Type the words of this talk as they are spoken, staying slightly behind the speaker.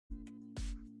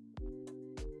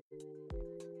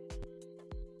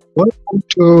Welcome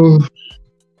to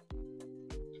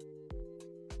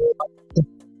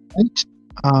Plight.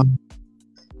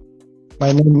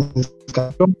 My name is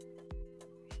Kato.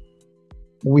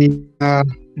 We are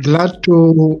glad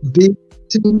to be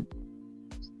meeting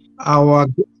our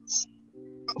guests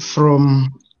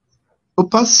from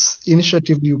Lupus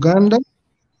Initiative Uganda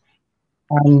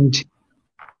and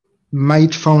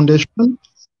Might Foundation.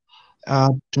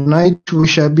 Tonight we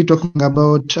shall be talking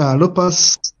about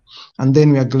Lupus, and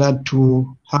then we are glad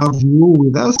to have you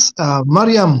with us.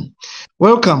 Mariam,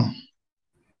 welcome.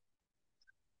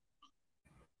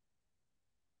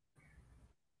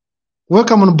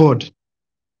 Welcome on board.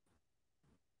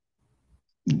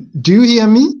 Do you hear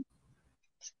me?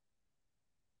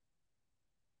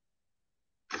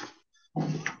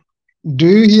 Do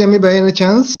you hear me by any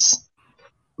chance,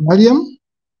 Mariam?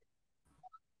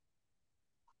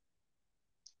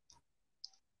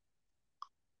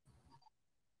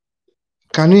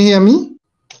 Can you hear me?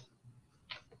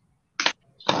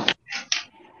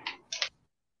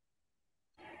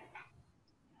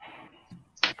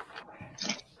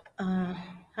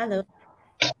 Hello.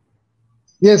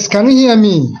 Yes, can you hear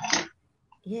me?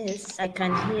 Yes, I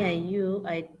can hear you.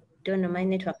 I don't know my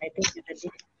network. I think it's a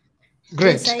bit.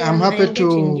 Great. Yes, I'm happy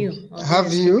to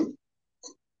have you.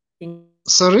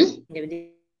 Sorry?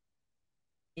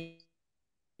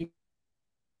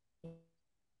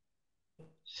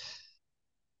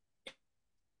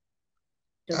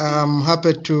 I'm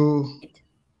happy to.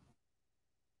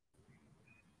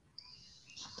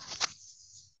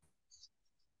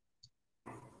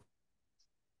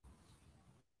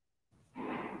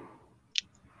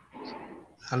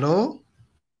 Hello?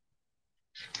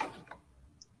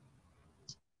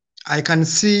 I can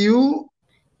see you.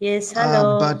 Yes,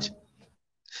 hello. But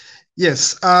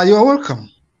yes, you are welcome.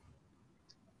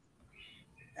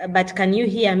 But can you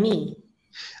hear me?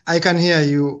 I can hear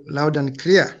you loud and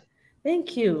clear.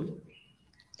 Thank you.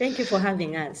 Thank you for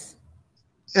having us.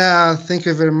 Thank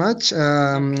you very much,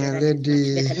 Okay,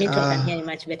 Lady. I can hear you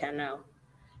much better now.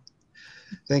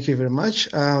 Thank you very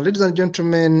much. Ladies and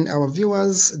gentlemen, our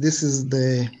viewers, this is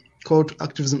the Call to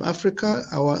Activism Africa,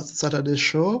 our Saturday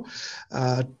show.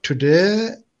 Today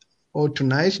or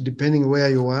tonight, depending where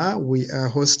you are, we are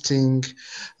hosting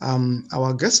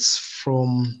our guests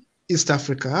from East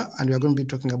Africa, and we are going to be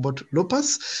talking about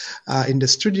Lupus. In the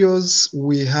studios,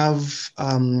 we have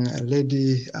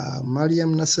Lady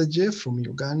Mariam Nassejje from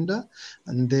Uganda,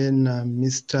 and then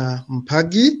Mr.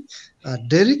 Mpagi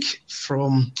Derrick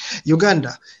from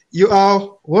Uganda. You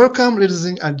are welcome, ladies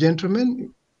and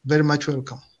gentlemen. Very much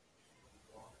welcome.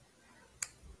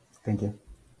 Thank you.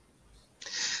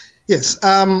 Yes,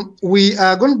 we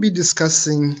are going to be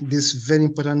discussing this very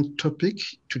important topic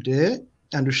today,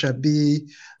 and we shall be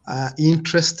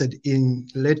interested in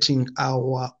letting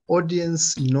our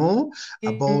audience know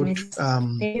about.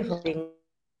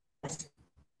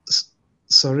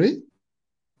 Sorry?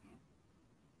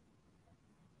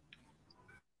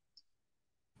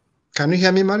 Can you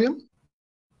hear me, Mariam?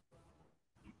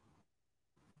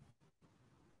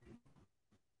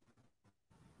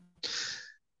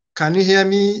 Can you hear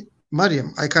me,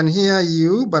 Mariam? I can hear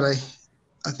you, but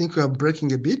I think we are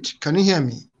breaking a bit. Can you hear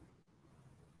me?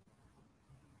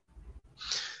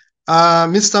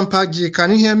 Mr. Mpagi,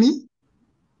 can you hear me?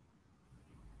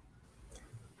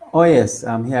 Oh, yes,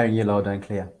 I'm hearing you loud and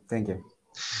clear. Thank you.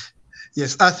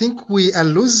 Yes, I think we are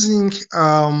losing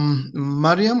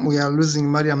Mariam. We are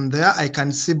losing Mariam there. I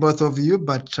can see both of you,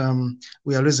 but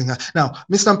we are losing her. Now,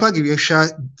 Mr. Mpagi, we shall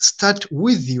start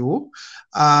with you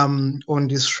on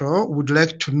this show. Would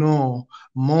like to know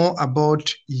more about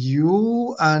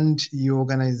you and your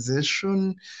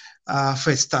organization.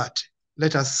 For a start,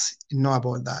 let us know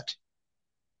about that.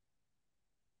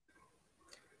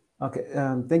 Okay,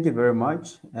 thank you very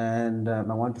much. And I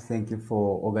want to thank you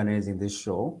for organizing this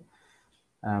show.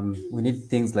 We need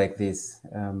things like this.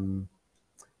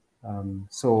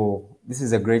 So this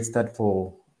is a great start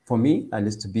for me, at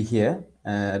least, to be here.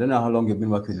 I don't know how long you've been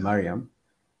working with Mariam,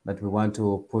 but we want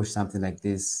to push something like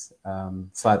this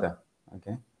further,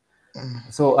 okay?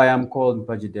 So I am called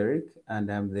Mpagi Derrick,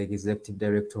 and I'm the Executive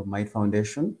Director of Might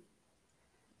Foundation.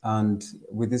 And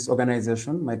with this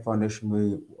organization, Might Foundation,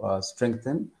 we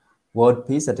strengthen world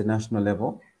peace at a national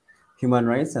level, human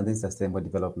rights, and then sustainable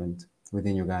development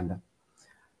within Uganda.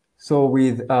 So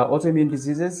with autoimmune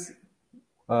diseases,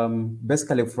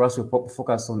 basically for us, we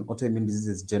focus on autoimmune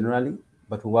diseases generally,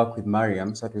 but we work with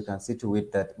Mariam so that we can see to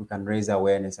it that we can raise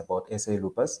awareness about SA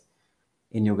lupus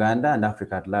in Uganda and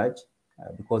Africa at large,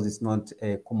 because it's not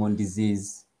a common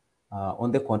disease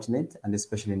on the continent, and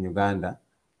especially in Uganda,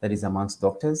 that is amongst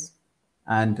doctors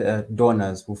and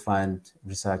donors who fund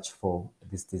research for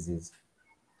this disease.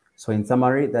 So in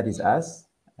summary, that is us,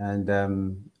 and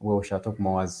we shall talk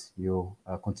more as you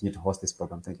continue to host this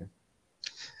program. Thank you.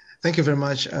 Thank you very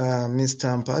much,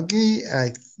 Mr. Mpagi.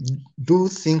 I do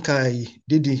think I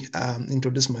did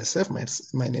introduce myself.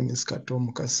 My name is Kato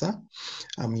Mukasa.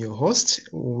 I'm your host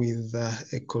with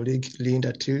a colleague,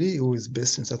 Linda Tilly, who is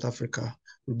based in South Africa,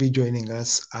 will be joining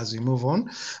us as we move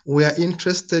on. We are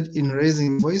interested in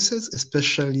raising voices,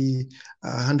 especially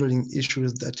handling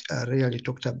issues that are rarely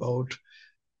talked about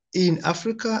in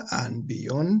Africa and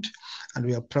beyond. And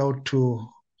we are proud to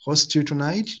host you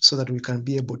tonight so that we can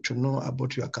be able to know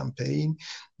about your campaign.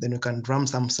 Then we can drum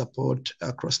some support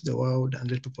across the world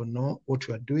and let people know what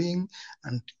you are doing,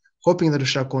 and hoping that we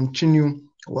shall continue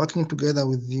working together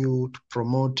with you to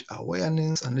promote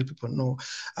awareness and let people know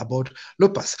about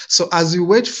lupus. So as we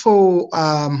wait for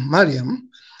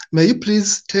Mariam, may you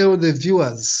please tell the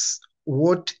viewers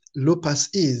what lupus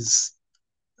is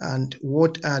and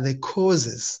what are the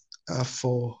causes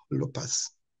for lupus?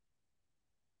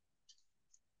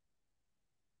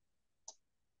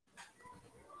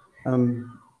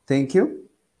 Thank you.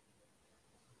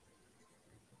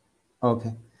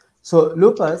 Okay, so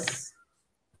lupus,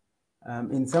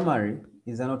 in summary,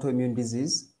 is an autoimmune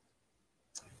disease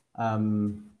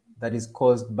that is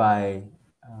caused by,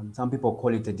 some people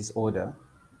call it a disorder,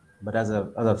 but as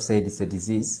I've said, it's a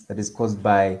disease that is caused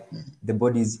by the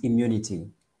body's immunity.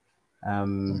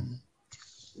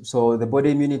 So the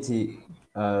body immunity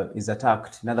is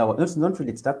attacked. In other words, not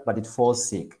really attacked, but it falls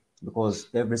sick, because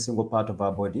every single part of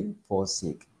our body falls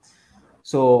sick.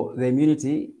 So the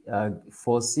immunity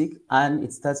falls sick, and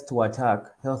it starts to attack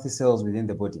healthy cells within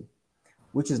the body,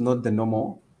 which is not the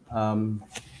normal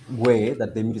way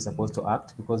that the immunity is supposed to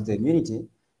act, because the immunity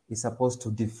is supposed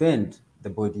to defend the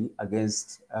body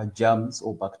against germs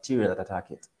or bacteria that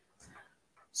attack it.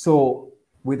 So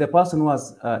with a person who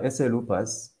has SA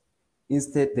lupus,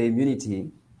 instead the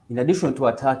immunity, in addition to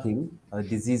attacking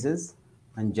diseases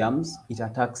and germs, it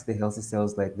attacks the healthy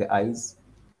cells like the eyes,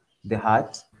 the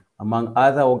heart, among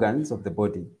other organs of the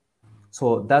body.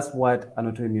 So that's what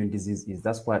an autoimmune disease is.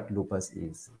 That's what lupus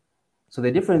is. So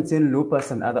the difference in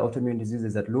lupus and other autoimmune diseases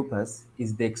is that lupus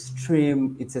is the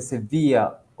extreme, it's a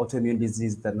severe autoimmune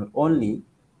disease that not only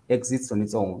exists on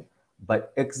its own,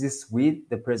 but exists with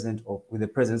the presence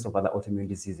of other autoimmune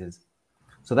diseases.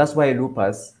 So that's why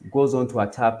lupus goes on to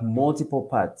attack multiple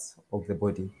parts of the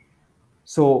body.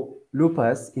 So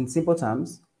lupus, in simple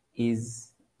terms,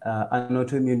 is an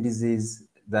autoimmune disease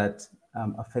that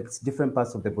affects different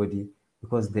parts of the body,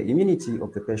 because the immunity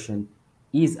of the patient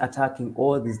is attacking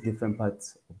all these different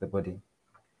parts of the body.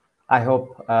 I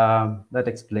hope that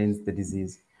explains the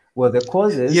disease. Well, the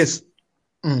causes... Yes.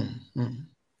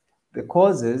 The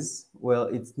causes, well,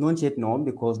 it's not yet known,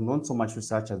 because not so much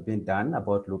research has been done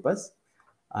about lupus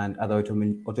and other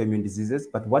autoimmune diseases.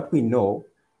 But what we know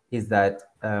is that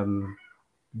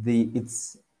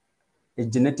it's a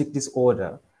genetic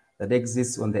disorder that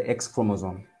exists on the X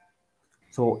chromosome.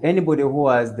 So anybody who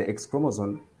has the X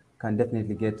chromosome can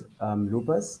definitely get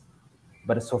lupus.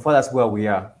 But so far, that's where we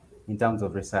are in terms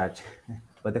of research.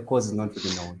 But the cause is not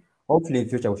really known. Hopefully in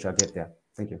future, we shall get there.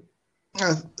 Thank you.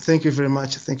 Thank you very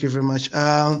much. Thank you very much.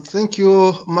 Thank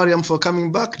you, Mariam, for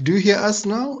coming back. Do you hear us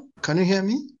now? Can you hear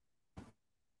me?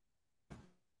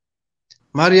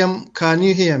 Mariam, can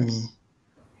you hear me?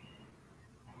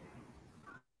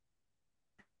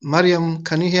 Mariam,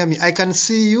 can you hear me? I can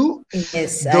see you.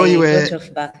 Yes, I got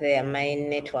off back there. My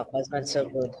network was not so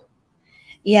good.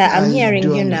 Yeah, I'm hearing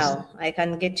you now. I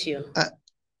can get you.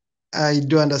 I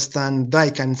do understand. I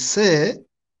can say,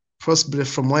 possibly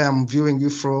from where I'm viewing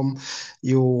you from,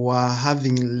 you are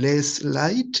having less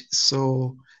light,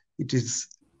 so it is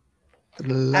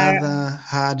rather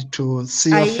hard to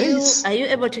see your face. Are you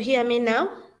able to hear me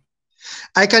now?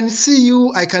 I can see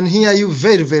you, I can hear you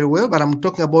very, very well, but I'm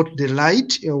talking about the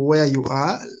light where you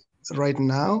are right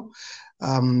now.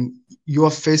 Your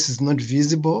face is not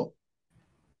visible.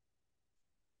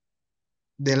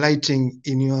 The lighting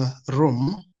in your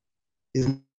room is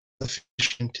not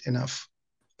sufficient enough.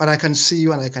 But I can see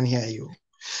you and I can hear you.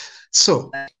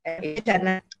 So,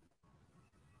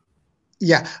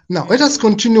 yeah. Now let us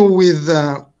continue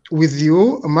with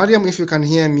you, Mariam. If you can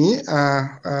hear me,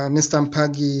 Mr.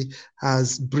 Mpagi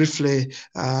has briefly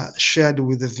shared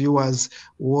with the viewers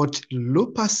what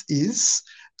lupus is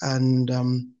and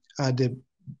the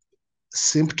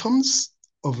symptoms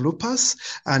of lupus,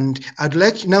 and I'd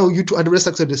like now you to address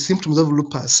actually the symptoms of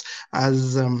lupus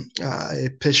as a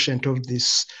patient of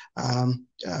this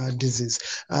disease.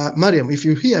 Mariam, if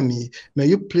you hear me, may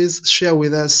you please share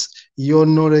with us your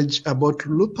knowledge about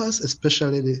lupus,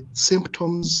 especially the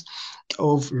symptoms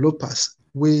of lupus.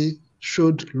 We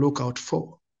should look out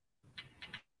for?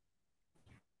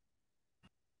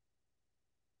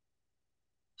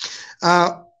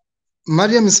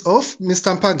 Mariam is off.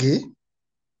 Mr. Mpagi?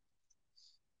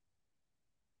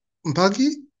 Mpagi?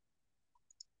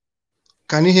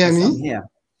 Can you hear me? I'm here.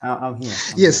 I'm here.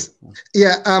 Yes.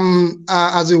 Here. Yeah.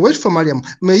 As we wait for Mariam,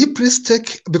 may you please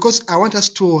take, because I want us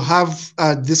to have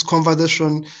this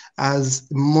conversation as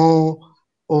more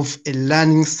of a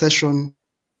learning session,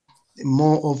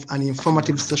 more of an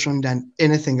informative session than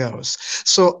anything else.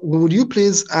 So would you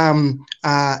please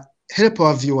help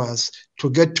our viewers to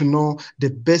get to know the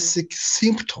basic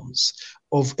symptoms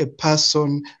of a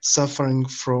person suffering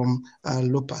from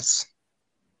lupus?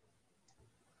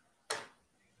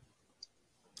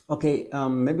 Okay,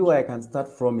 maybe where I can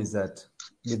start from is that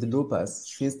with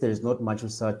lupus, since there is not much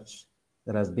research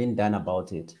that has been done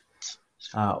about it,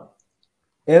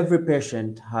 every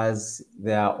patient has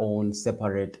their own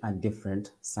separate and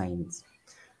different signs.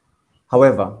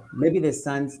 However, maybe the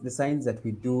signs that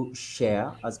we do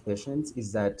share as patients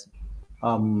is that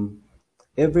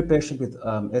every patient with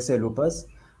SA lupus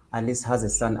at least has a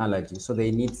sun allergy. So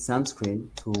they need sunscreen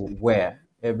to wear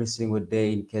every single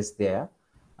day in case they're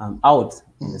out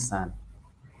in the sun.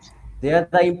 The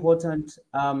other important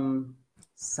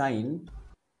sign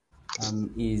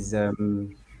is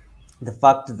the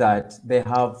fact that they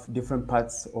have different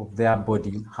parts of their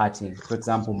body hurting. For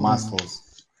example, muscles.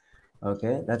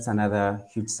 Okay, that's another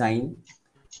huge sign.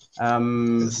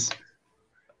 Yes.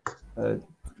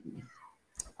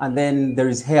 And then there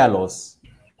is hair loss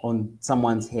on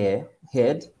someone's head,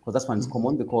 because that's one is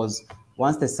common, because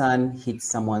once the sun hits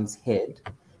someone's head,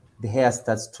 the hair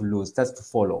starts to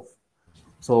fall off.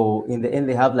 So in the end,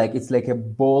 they have like, it's like a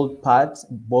bald part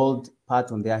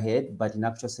on their head, but in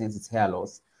actual sense, it's hair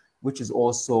loss, which is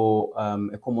also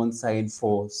a common sign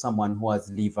for someone who has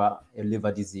a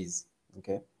liver disease.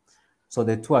 Okay, so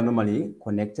the two are normally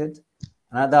connected.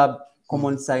 Another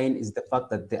common sign is the fact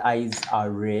that the eyes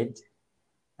are red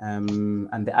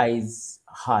and the eyes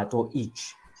hurt or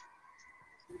itch.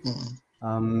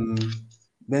 Then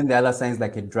the other signs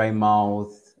like a dry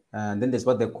mouth, and then there's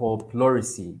what they call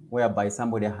pleurisy, whereby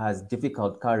somebody has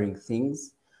difficult carrying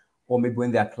things, or maybe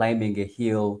when they're climbing a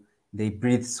hill, they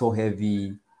breathe so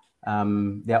heavy,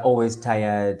 they're always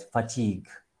tired, fatigue.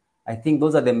 I think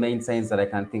those are the main signs that I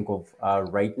can think of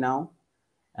right now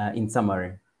in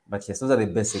summary. But yes, those are the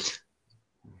basic.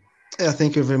 Yeah,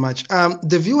 thank you very much.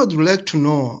 The viewers would like to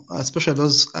know, especially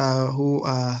those who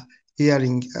are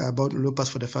hearing about lupus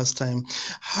for the first time,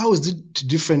 how is it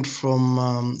different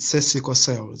from say sickle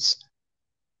cells?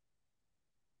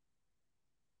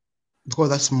 Because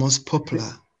that's most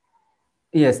popular.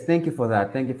 Yes, thank you for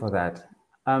that. Thank you for that.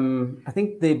 I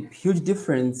think the huge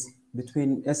difference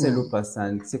between SA lupus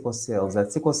and sickle cells,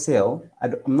 that sickle cell,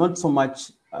 I'm not so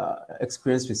much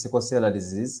experienced with sickle cell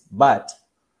disease, but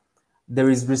there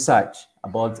is research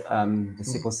about the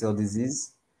sickle cell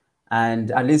disease.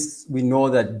 And at least we know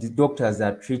that the doctors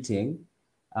are treating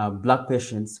Black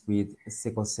patients with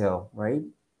sickle cell, right?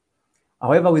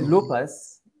 However, with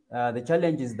lupus, the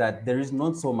challenge is that there is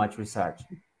not so much research.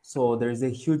 So there is a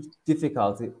huge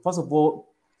difficulty. First of all,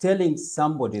 telling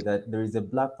somebody that there is a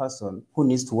Black person who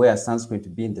needs to wear sunscreen to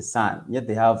be in the sun, yet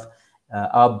they have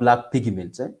our Black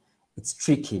pigment, it's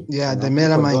tricky. Yeah, the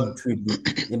melamine. Don't treat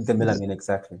the melamine,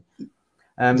 exactly.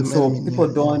 So people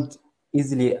don't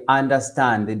easily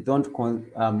understand. They don't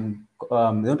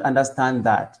understand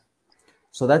that.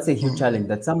 So that's a huge challenge,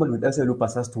 that somebody with SA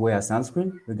lupus has to wear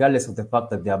sunscreen, regardless of the fact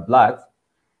that they are Black.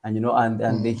 And,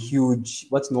 and the huge,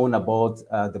 what's known about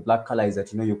the Black color is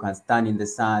that, you can stand in the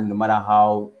sun, no matter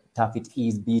how tough it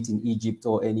is, be it in Egypt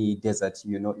or any desert,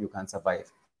 you can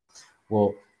survive.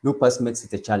 Well, lupus makes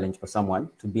it a challenge for someone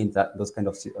to be in those kind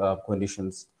of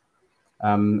conditions.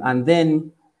 And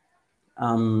then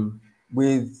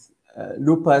with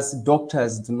lupus,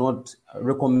 doctors do not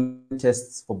recommend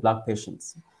tests for Black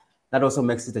patients. That also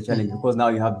makes it a challenge because now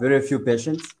you have very few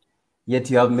patients, yet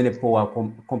you have many people who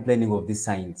are complaining of these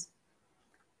signs.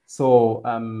 So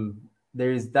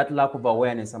there is that lack of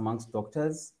awareness amongst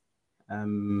doctors.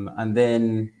 And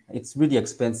then it's really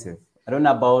expensive. I don't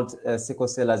know about sickle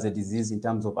cell as a disease in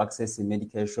terms of accessing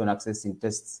medication, accessing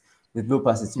tests. With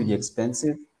lupus, it's really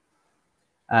expensive.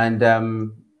 And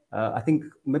I think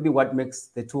maybe what makes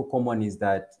the two common is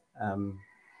that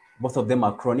both of them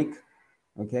are chronic,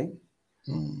 okay?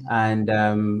 And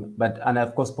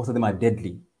of course, both of them are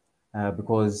deadly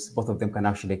because both of them can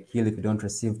actually kill if you don't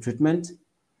receive treatment.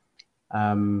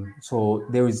 So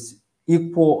there is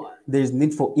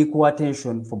need for equal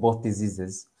attention for both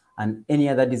diseases and any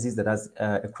other disease that has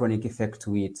a chronic effect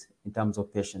to it in terms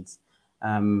of patients.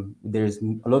 There's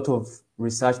a lot of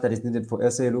research that is needed for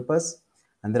SOA lupus,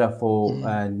 and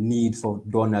therefore need for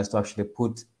donors to actually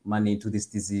put money into this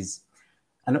disease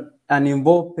and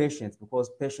involve patients, because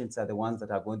patients are the ones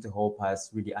that are going to help us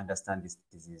really understand this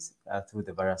disease through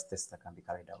the various tests that can be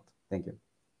carried out. Thank you.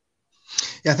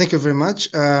 Yeah, thank you very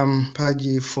much,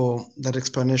 Mpagi, for that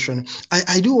explanation.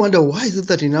 I do wonder, why is it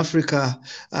that in Africa,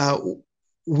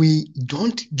 we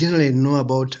don't generally know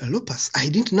about lupus? I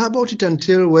didn't know about it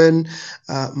until when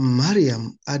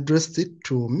Mariam addressed it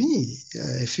to me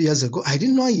a few years ago. I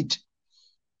didn't know it.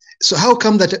 So how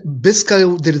come that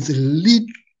basically there is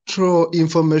little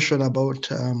information about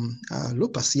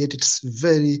lupus, yet it's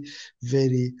very,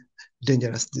 very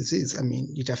dangerous disease? I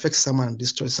mean, it affects someone and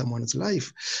destroys someone's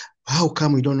life. How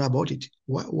come we don't know about it?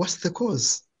 What's the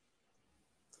cause?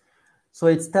 So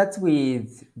it starts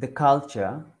with the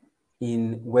culture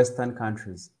in Western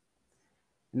countries.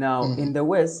 Now, in the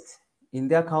West, in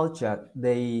their culture,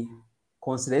 they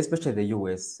consider, especially the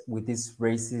US, with this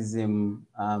racism,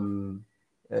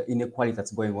 inequality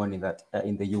that's going on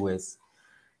in the US.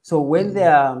 So when they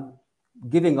are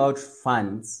giving out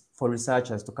funds for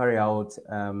researchers to carry out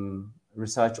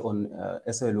research on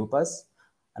SOA lupus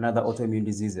and other autoimmune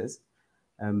diseases,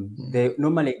 they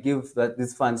normally give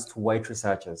these funds to white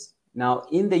researchers. Now,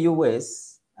 in the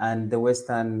US and the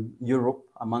Western Europe,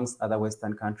 amongst other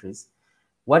Western countries,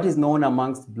 what is known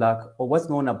amongst what's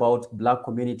known about Black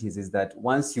communities is that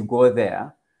once you go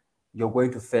there, you're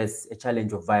going to face a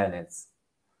challenge of violence.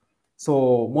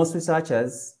 So most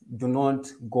researchers do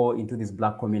not go into these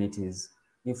Black communities.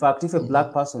 In fact, if a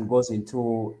Black person goes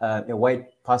into a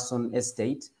white person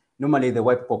estate, normally the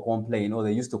white people complain, or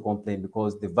they used to complain,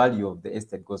 because the value of the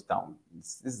estate goes down.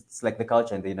 It's like the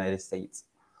culture in the United States.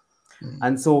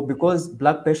 And so because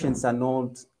Black patients are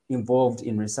not involved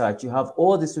in research, you have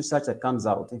all this research that comes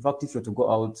out. In fact, if you're to go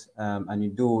out and you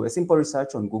do a simple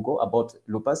research on Google about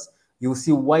lupus, you'll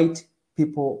see white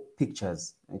people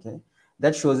pictures, okay?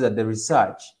 That shows that the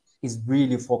research is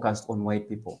really focused on white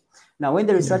people. Now, when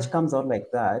the research comes out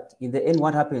like that, in the end,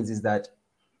 what happens is that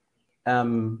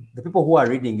the people who are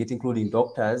reading it, including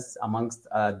doctors, amongst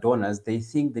donors, they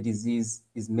think the disease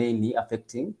is mainly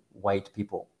affecting white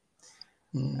people.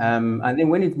 And then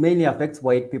when it mainly affects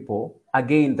white people,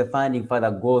 again, the finding further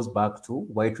goes back to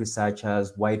white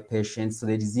researchers, white patients. So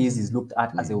the disease is looked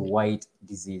at as a white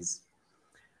disease.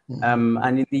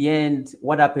 And in the end,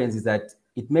 what happens is that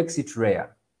it makes it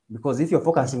rare, because if you're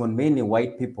focusing on mainly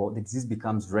white people, the disease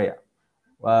becomes rare,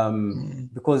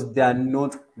 because there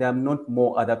are not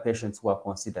more other patients who are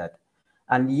considered.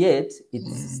 And yet,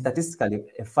 it's statistically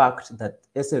a fact that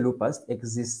SOA lupus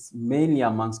exists mainly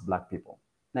amongst Black people.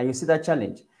 Now, you see that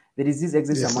challenge. The disease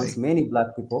exists amongst many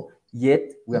Black people,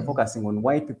 yet we are focusing on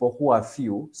white people who are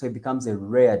few, so it becomes a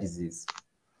rare disease.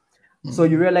 So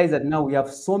you realize that now we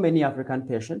have so many African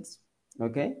patients,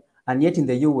 okay? And yet in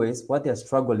the US, what they're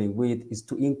struggling with is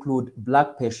to include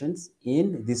Black patients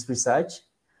in this research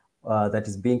that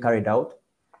is being carried out.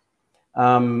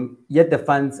 Yet the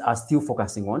funds are still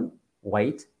focusing on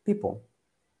white people.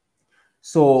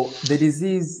 So the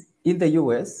disease in the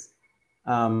US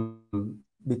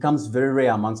becomes very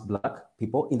rare amongst Black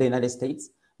people in the United States.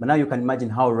 But now you can imagine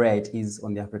how rare it is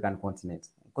on the African continent.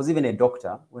 Because even a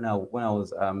doctor, before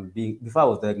I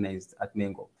was diagnosed at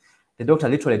Mengo, the doctor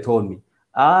literally told me,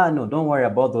 no, don't worry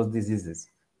about those diseases.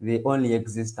 They only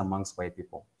exist amongst white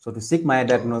people. So to seek my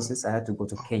diagnosis, I had to go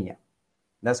to Kenya.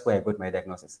 That's where I got my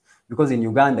diagnosis. Because in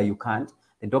Uganda, you can't.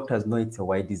 The doctors know it's a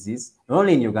white disease, not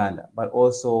only in Uganda, but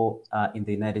also in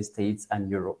the United States and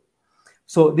Europe.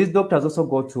 So these doctors also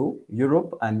go to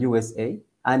Europe and USA,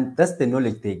 and that's the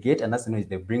knowledge they get, and that's the knowledge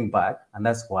they bring back, and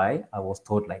that's why I was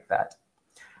taught like that.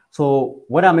 So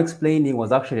what I'm explaining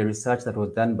was actually research that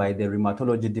was done by the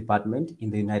rheumatology department in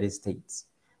the United States,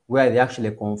 where they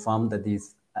actually confirmed that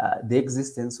the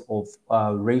existence of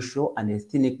racial and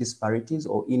ethnic disparities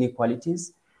or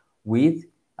inequalities with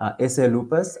SOA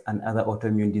lupus and other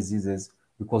autoimmune diseases,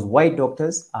 because white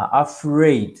doctors are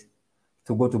afraid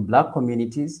to go to Black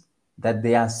communities that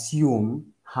they assume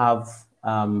have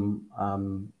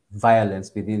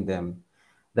violence within them.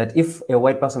 That if a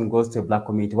white person goes to a Black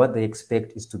community, what they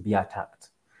expect is to be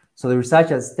attacked. So the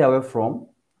researchers stay away from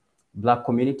Black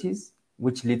communities,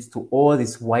 which leads to all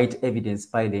this white evidence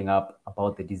piling up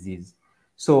about the disease.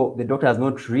 So the doctor does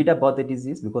not read about the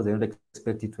disease because they don't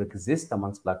expect it to exist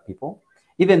amongst Black people.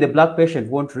 Even the Black patient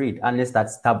won't read unless that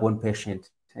stubborn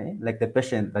patient, like the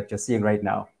patient that you're seeing right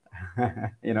now,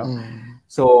 you know?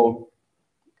 So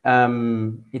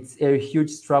it's a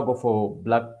huge struggle for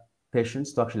Black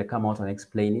patients to actually come out and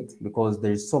explain it, because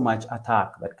there is so much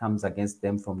attack that comes against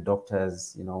them from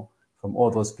doctors, you know, from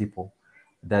all those people,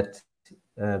 that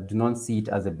do not see it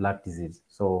as a black disease.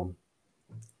 So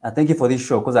thank you for this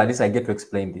show, because at least I get to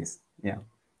explain this. Yeah.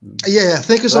 Yeah,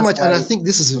 thank you so much. And I think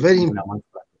this is very important.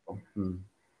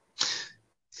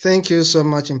 Thank you so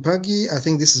much, Mpagi. I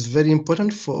think this is very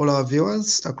important for all our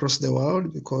viewers across the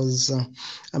world, because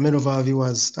many of our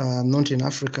viewers not in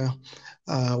Africa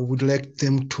would like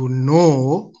them to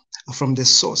know from the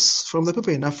source, from the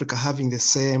people in Africa having the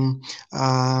same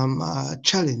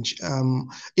challenge.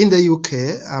 In the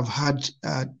UK, I've had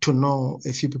to know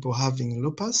a few people having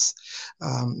lupus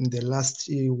in the last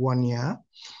 1 year.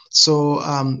 So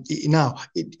now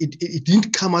it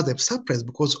didn't come as a surprise,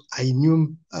 because I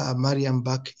knew Mariam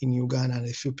back in Uganda and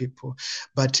a few people,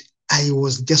 but I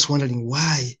was just wondering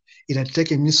why it had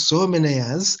taken me so many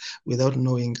years without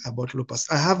knowing about lupus.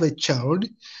 I have a child.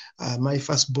 My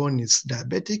firstborn is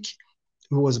diabetic.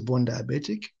 He was born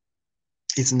diabetic.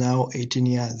 He's now 18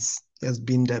 years. He has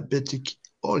been diabetic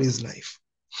all his life.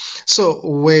 So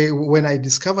when I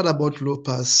discovered about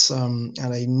lupus and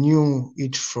I knew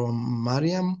it from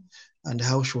Mariam and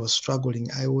how she was struggling,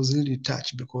 I was really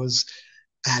touched, because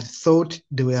I had thought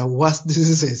there were worse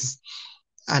diseases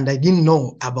and I didn't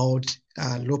know about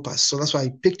lupus. So that's why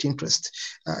I picked interest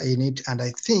in it. And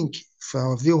I think for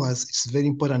our viewers, it's very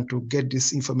important to get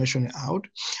this information out.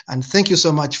 And thank you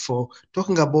so much for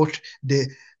talking about the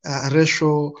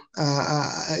racial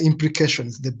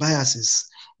implications, the biases,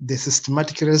 the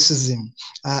systematic racism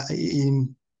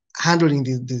in handling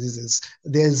these diseases.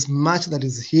 There's much that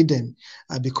is hidden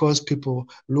because people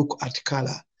look at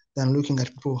color than looking at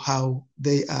people, how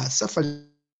they are suffering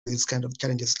these kind of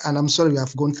challenges. And I'm sorry we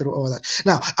have gone through all that.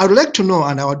 Now, I would like to know,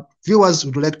 and our viewers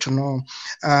would like to know,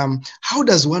 how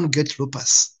does one get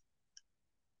lupus?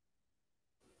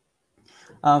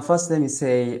 First, let me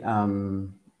say,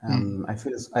 I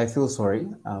feel sorry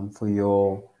for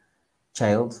your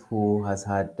child who has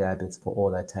had diabetes for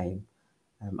all that time.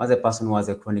 As a person who has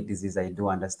a chronic disease, I do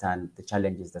understand the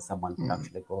challenges that someone can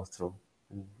actually go through.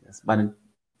 Yes, but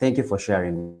thank you for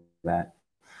sharing that.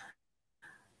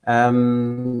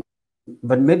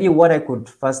 But maybe what I could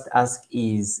first ask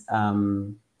is,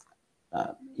 in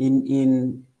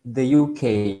the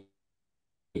UK,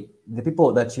 the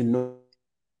people that you know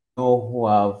who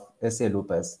have, let's say,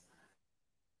 lupus,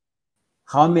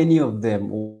 how many of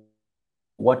them,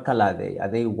 what color are they? Are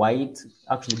they white?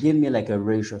 Actually, give me like a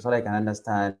ratio so that I can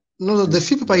understand. No, the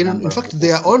few people I know, in fact,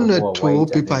 there are only 2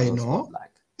 people I know.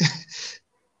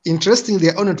 Interestingly,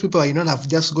 there are only 2 people I know. I've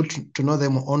just got to know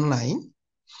them online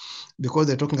because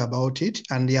they're talking about it,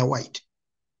 and they are white.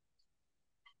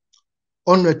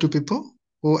 Only 2 people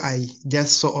who I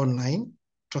just saw online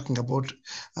talking about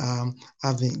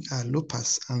having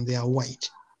lupus, and they are white.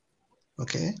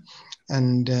 Okay,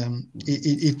 and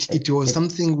it was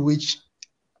something which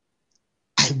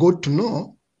I got to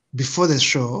know before the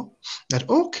show, that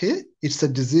okay, it's a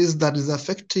disease that is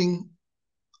affecting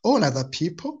all other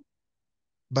people,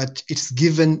 but it's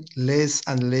given less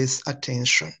and less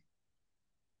attention.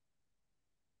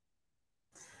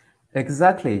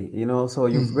 Exactly, so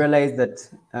you've realized that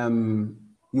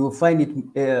you find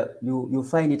it you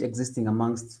find it existing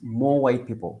amongst more white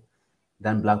people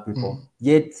than black people.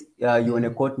 Yet you're in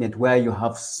a continent where you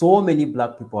have so many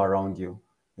black people around you,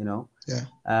 Yeah.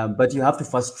 But you have to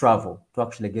first travel to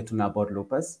actually get to know about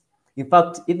lupus. In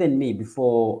fact, even me,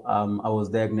 before I was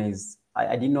diagnosed,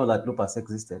 I didn't know that lupus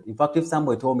existed. In fact, if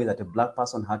somebody told me that a black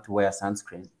person had to wear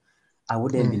sunscreen, I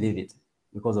wouldn't believe it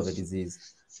because of the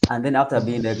disease. And then after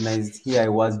being diagnosed, here I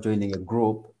was joining a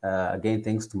group, again,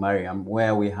 thanks to Mariam,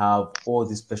 where we have all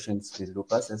these patients with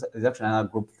lupus. There's actually another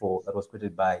group that was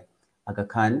created by Aga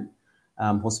Khan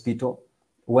Hospital,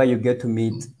 where you get to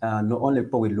meet not only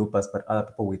people with lupus, but other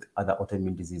people with other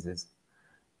autoimmune diseases.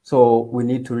 So we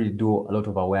need to really do a lot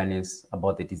of awareness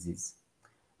about the disease.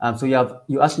 So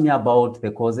you asked me about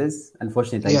the causes.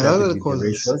 Unfortunately, I started with the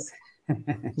ratios.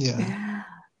 Yeah.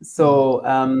 So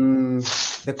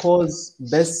the cause,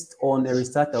 based on a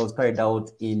research that was carried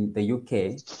out in the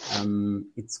UK,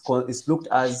 it's looked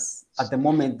as, at the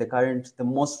moment, the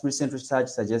most recent research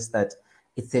suggests that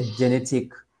it's a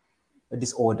genetic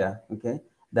disorder, okay,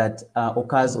 that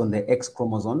occurs on the X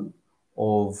chromosome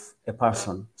of a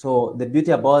person. So the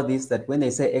beauty about this, that when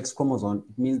they say X chromosome,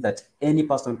 it means that any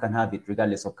person can have it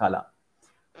regardless of color.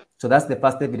 So that's the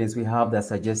first evidence we have that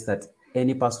suggests that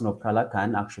any person of color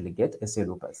can actually get SA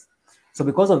lupus. So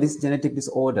because of this genetic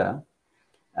disorder,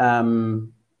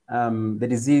 the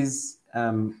disease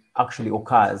actually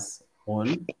occurs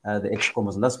on the X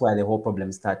chromosome. That's why the whole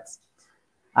problem starts.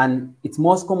 And it's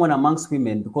most common amongst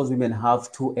women because women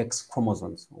have 2 X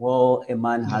chromosomes. Well, a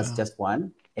man has just 1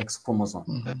 X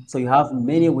chromosome. So you have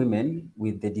many women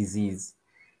with the disease.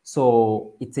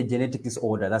 So it's a genetic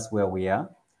disorder. That's where we are.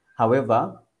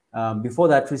 However, before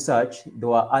that research, there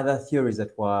were other theories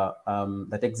that were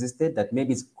that existed that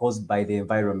maybe it's caused by the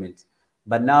environment.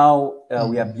 But now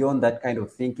we are beyond that kind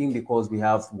of thinking, because we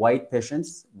have white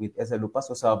patients with SL lupus,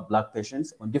 also have black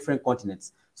patients on different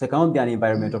continents. So it cannot be an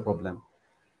environmental problem.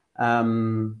 I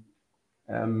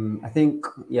think,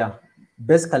 yeah,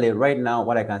 basically right now,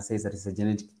 what I can say is that it's a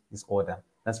genetic disorder.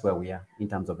 That's where we are in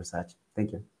terms of research.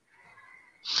 Thank you.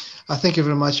 Thank you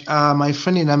very much. My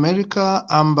friend in America,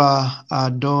 Amber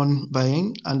Dawn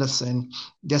Bain Anderson,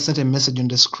 just sent a message on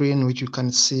the screen, which you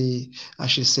can see.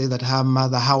 She said that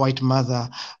her white mother,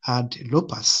 had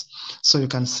lupus. So you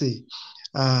can see.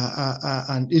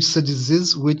 And it's a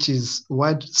disease which is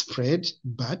widespread,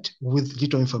 but with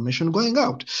little information going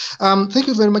out. Thank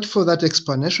you very much for that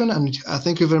explanation, and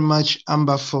thank you very much,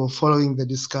 Amber, for following the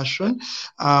discussion.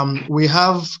 We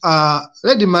have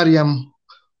Lady Mariam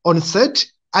on set.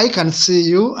 I can see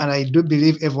you, and I do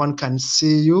believe everyone can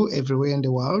see you everywhere in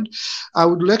the world. I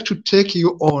would like to take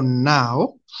you on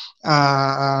now.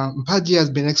 Mpagi has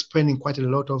been explaining quite a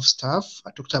lot of stuff.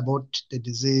 I talked about the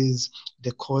disease,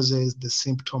 the causes, the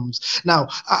symptoms. Now,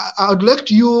 I would like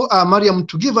you, Mariam,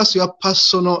 to give us your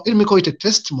personal, let me call it a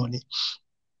testimony,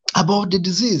 about the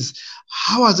disease.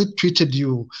 How has it treated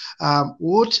you?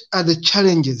 What are the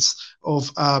challenges of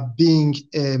being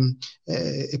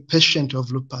a patient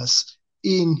of lupus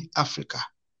in Africa?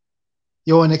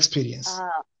 Your own experience.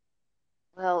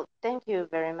 Well, thank you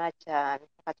very much, Mr.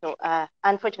 Kato.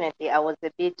 Unfortunately, I was a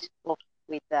bit off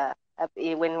with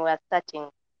when we were starting.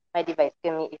 My device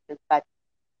gave me issues, but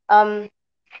I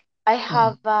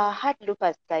have had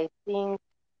lupus, I think,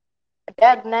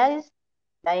 diagnosed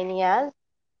 9 years,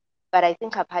 but I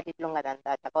think I've had it longer than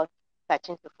that, about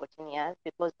 13 to 14 years,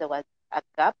 because there was a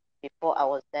gap before I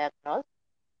was diagnosed,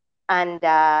 and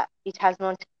it has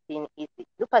not been easy.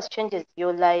 Lupus changes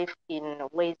your life in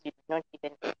ways you do not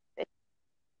even expect,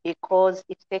 because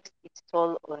it takes its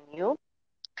toll on you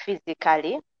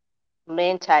physically,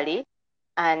 mentally,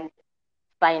 and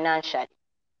financially.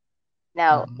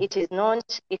 Now, it is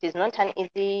not an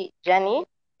easy journey,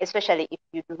 especially if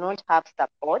you do not have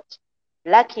support.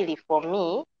 Luckily for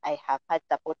me, I have had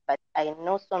support, but I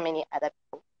know so many other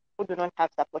people who do not have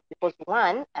support, because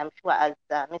one, I'm sure, as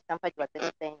Mr. Mpagi was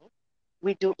explaining,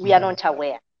 we are not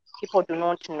aware. People do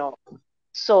not know.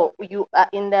 So you are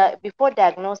before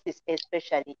diagnosis,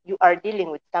 especially, you are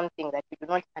dealing with something that you do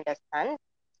not understand.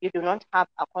 You do not have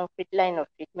a concrete line of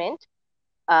treatment.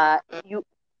 You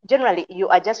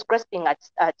are just grasping at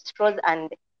straws, and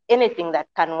anything that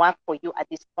can work for you at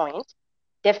this point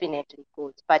definitely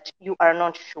goes, but you are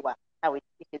not sure how it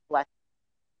is working.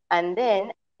 And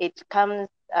then it comes,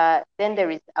 then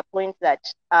there is a point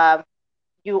that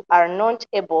you are not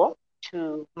able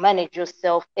to manage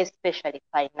yourself, especially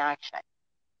financially.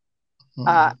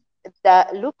 The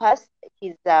lupus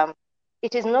is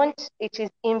it is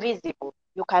invisible.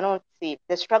 You cannot see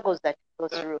the struggles that you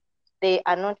go through. They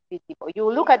are not visible.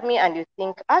 You look at me and you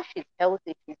think, she's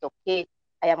healthy, she's okay.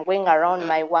 I am going around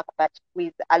my work, but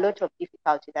with a lot of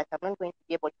difficulty that I'm not going to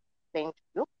be able to explain to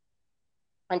you.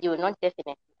 And you will not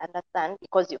definitely understand,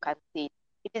 because you can see it.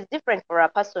 It is different for a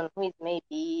person who is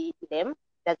maybe lame,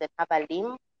 doesn't have a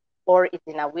limb, or is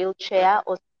in a wheelchair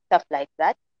or stuff like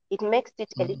that. It makes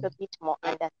it a little bit more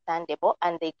understandable,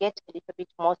 and they get a little bit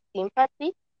more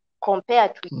sympathy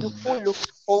compared to you who look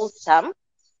wholesome,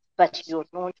 but you're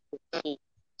not okay.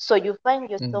 So you find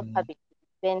yourself having to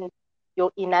defend your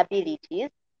inabilities,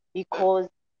 because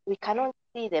we cannot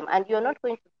see them, and you're not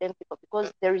going to blame people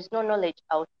because there is no knowledge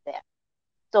out there.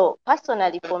 So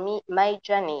personally, for me, my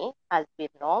journey has been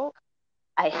long.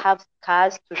 I have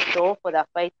scars to show for the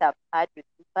fight I've had with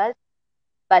lupus,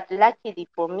 but luckily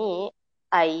for me,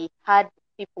 I had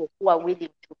people who are willing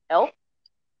to help,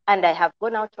 and I have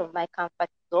gone out of my comfort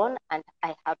zone, and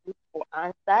I have looked for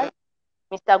answers.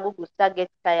 Mr. Gugusa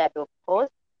gets tired, of course,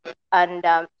 and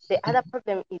the other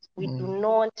problem is we do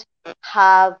not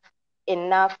have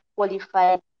enough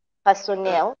qualified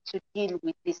personnel to deal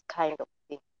with this kind of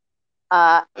thing.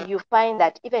 You find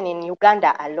that even in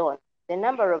Uganda alone, the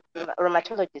number of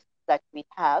rheumatologists that we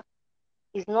have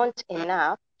is not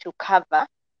enough to cover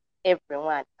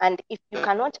everyone. And if you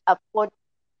cannot afford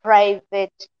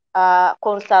private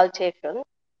consultation,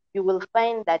 you will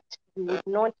find that you will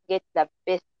not get the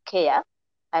best care.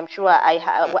 I'm sure as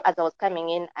I was coming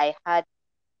in, I had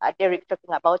Derrick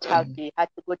talking about how he had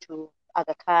to go to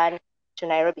Aga Khan, to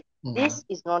Nairobi. This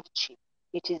is not cheap.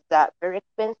 It is a very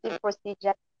expensive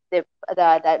procedure. The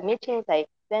meetings are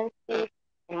expensive.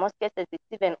 In most cases, it's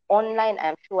even online.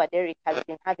 I'm sure Derrick has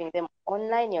been having them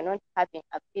online. You're not having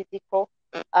a physical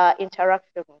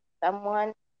interaction with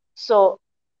someone. So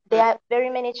there are very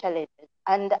many challenges,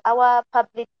 and our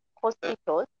public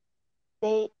hospitals,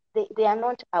 they are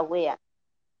not aware.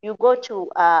 You go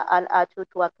to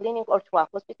a clinic or to a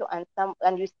hospital,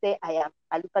 and you say, I am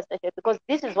a lupus patient, because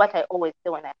this is what I always say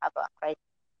when I have a crisis.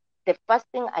 The first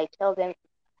thing I tell them is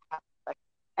I have lupus,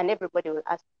 and everybody will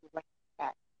ask me what is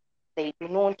that. They do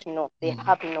not know. They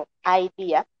have no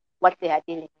idea what they are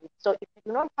dealing with. So if you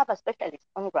do not have a specialist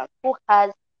on ground who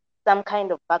has some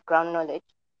kind of background knowledge,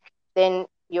 then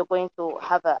you're going to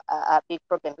have a big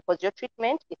problem, because your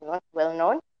treatment is not well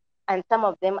known. And some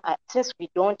of them, since we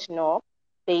don't know,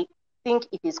 they think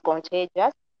it is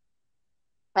contagious.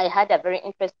 I had a very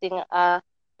interesting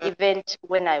event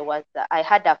when I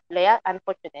had a flare.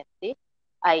 Unfortunately,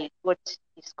 I got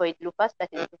discoid lupus, that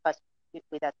is lupus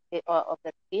with of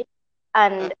the skin.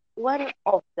 And one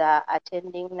of the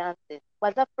attending nurses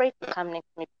was afraid to come next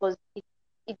to me because it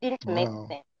didn't make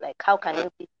sense. Like, how can you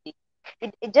be sick?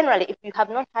 Generally, if you have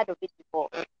not heard of it before,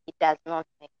 it does not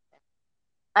make sense.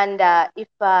 And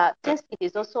since it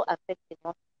is also affecting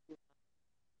most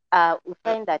people, we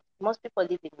find that most people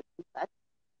living with lupus,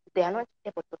 they are not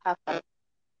able to have family.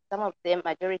 Some of them,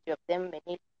 majority of them,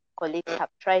 many colleagues have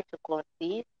tried to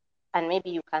conceive, and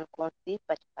maybe you can conceive,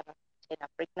 but you cannot maintain a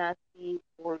pregnancy,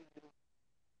 or you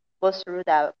go through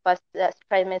the first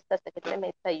trimester, second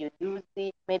trimester, you lose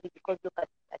it, maybe because you are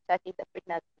attacking the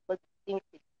pregnancy because you think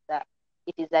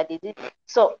it is a disease.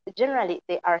 So generally,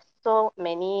 there are so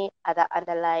many other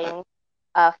underlying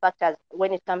factors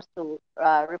when it comes to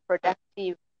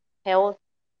reproductive health.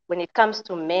 When it comes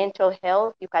to mental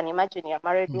health, you can imagine you're a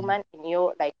married woman, and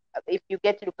if you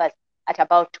get lupus at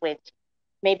about 20,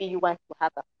 maybe you want to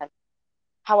have a family.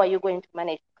 How are you going to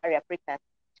manage to carry a pregnancy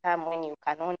term when you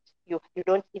cannot, you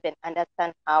don't even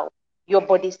understand how your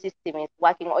body system is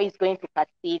working or is going to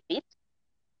perceive it?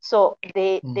 So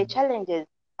the challenges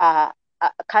are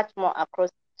cut more across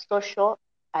social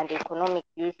and economic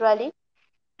usually,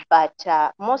 but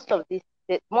most of the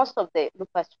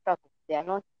lupus struggles, they are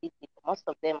not visible. Most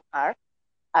of them are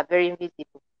very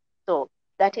invisible. So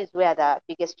that is where the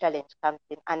biggest challenge comes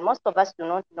in. And most of us do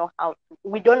not know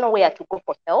we don't know where to go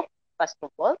for help, first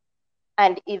of all.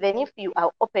 And even if you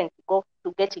are open to go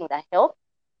to getting the help,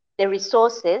 the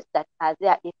resources that are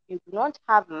there, if you do not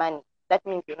have money, that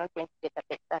means you're not going to get a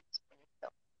better service for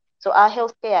yourself. So our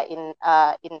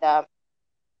healthcare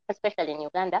especially in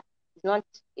Uganda,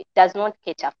 it does not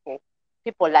cater for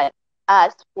people like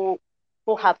us who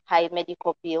have high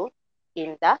medical bills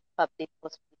in the public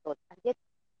hospitals. And yet,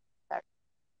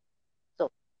 so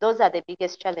those are the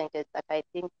biggest challenges that I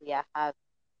think we are having.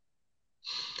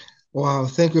 Wow,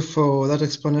 thank you for that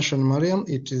explanation, Mariam.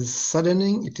 It is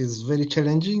saddening, it is very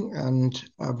challenging, and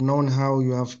I've known how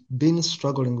you have been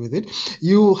struggling with it.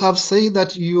 You have said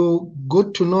that you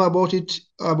got to know about it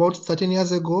about 13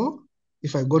 years ago,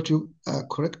 if I got you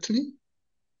correctly.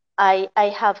 I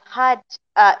have had,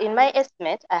 in my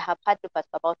estimate, I have had lupus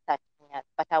for about 13 years,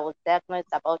 but I was diagnosed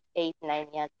about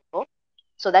 8-9 years ago.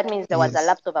 So that means there was a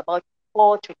lapse of about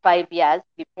 4 to 5 years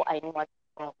before I knew what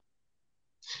was wrong.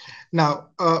 Now,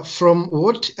 from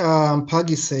what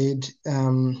Mpagi said,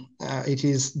 it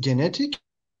is genetic.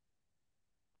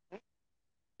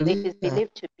 It is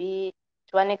believed to be,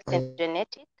 to an extent,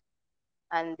 genetic,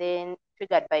 and then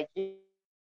triggered by genes.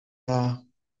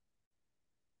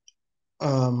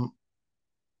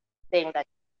 Saying that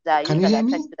the usually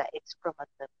attached to the X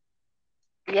chromosome.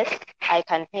 Yes, I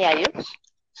can hear you.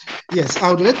 Yes, I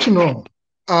would like to know,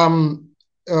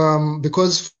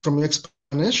 because from your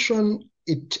explanation,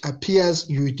 it appears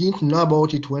you didn't know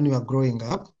about it when you were growing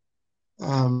up,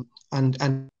 and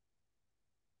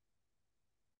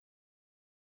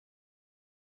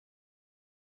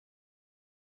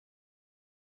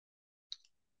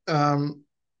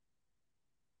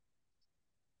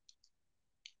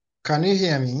can you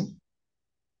hear me?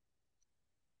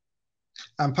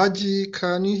 Mpagi,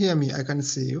 can you hear me? I can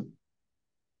see you.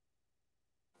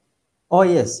 Oh,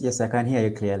 yes, I can hear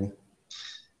you clearly.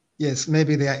 Yes,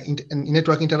 maybe there are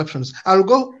network interruptions. I'll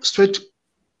go straight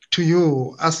to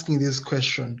you asking this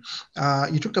question.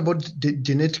 You talked about the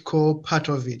genetical part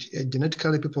of it.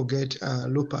 Genetically, people get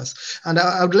lupus. And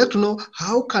I would like to know,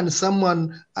 how can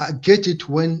someone get it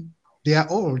when they are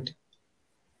old?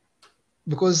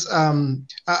 Because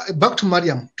back to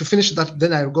Mariam, to finish that,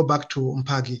 then I'll go back to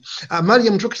Mpagi.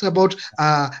 Mariam, talking about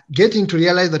getting to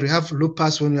realize that we have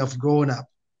lupus when we have grown up.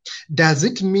 Does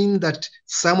it mean that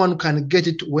someone can get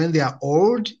it when they are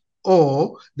old,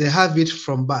 or they have it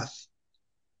from birth?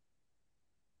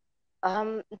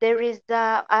 There is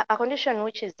a condition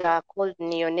which is called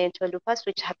neonatal lupus,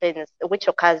 which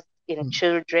occurs in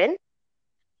children.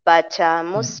 But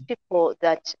most people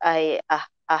that are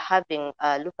having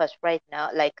lupus right now,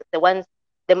 like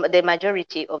the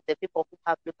majority of the people who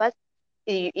have lupus,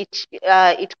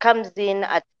 it comes in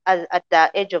at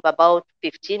the age of about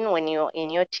 15 when you're in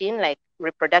your teen, like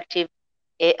reproductive,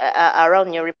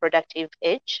 around your reproductive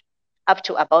age, up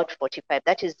to about 45.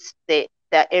 That is the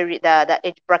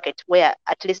age bracket where,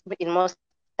 at least in most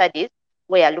studies,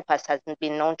 where lupus has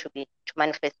been known to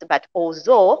manifest. But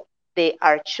although they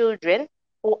are children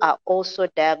who are also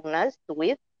diagnosed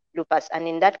with lupus, and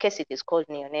in that case, it is called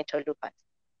neonatal lupus.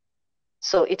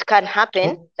 So it can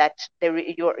happen that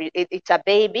it's a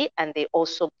baby and they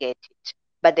also get it,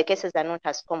 but the cases are not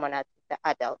as common as the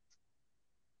adults.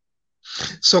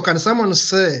 So can someone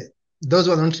say, those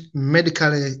who are not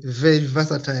medically very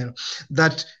versatile,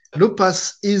 that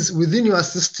lupus is within your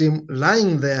system,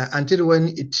 lying there until when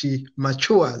it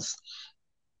matures,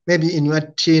 maybe in your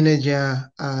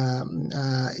teenager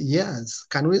years?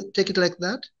 Can we take it like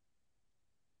that?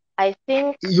 I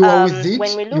think you are with it,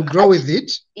 when we look you grow with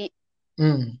it.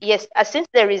 Yes, since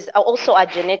there is also a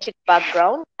genetic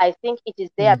background, I think it is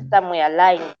there somewhere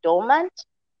lying dormant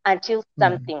until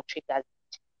something triggers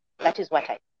it. That is what I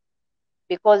think.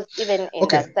 Because even in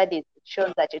the studies, it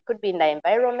shows that it could be in the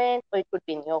environment, or it could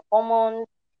be in your hormones,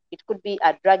 it could be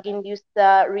a drug-induced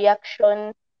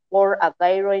reaction or a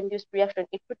viral-induced reaction.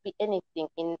 It could be anything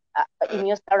in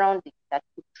your surroundings that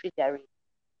could trigger it.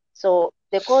 So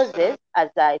the causes, as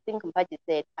I think Mpagi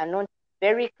said, are not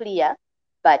very clear,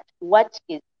 but what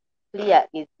is clear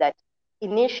is that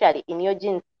initially in your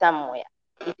genes somewhere,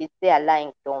 it is there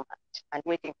lying dormant and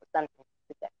waiting for something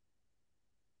to trigger.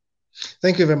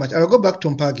 Thank you very much. I'll go back to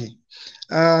Mpagi.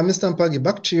 Mr. Mpagi,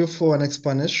 back to you for an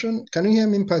explanation. Can you hear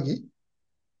me, Mpagi?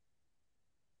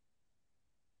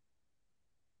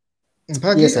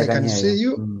 Mpagi, yes, I can see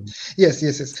you. Yes.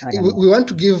 We want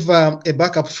to give a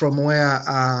backup from where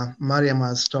Mariam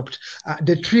has stopped.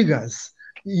 The triggers.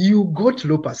 You got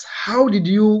lupus. How did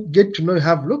you get to know you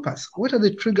have lupus? What are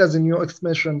the triggers in your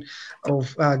explanation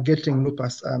of getting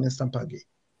lupus, Mr. Mpagi?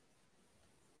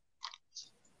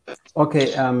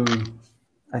 Okay,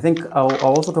 I think I'll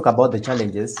also talk about the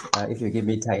challenges, if you give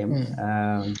me time.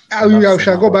 I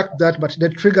shall go back to that, but the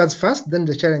triggers first, then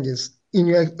the challenges in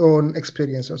your own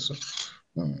experience also.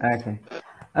 Okay.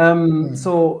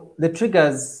 So the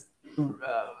triggers,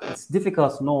 it's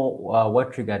difficult to know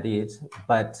what triggered it,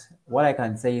 but what I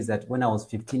can say is that when I was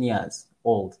 15 years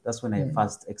old, that's when I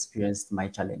first experienced my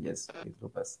challenges with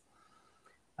lupus.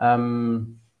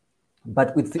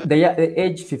 But with the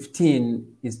age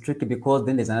 15 is tricky because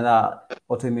then there's another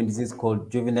autoimmune disease called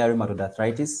juvenile rheumatoid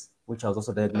arthritis, which I was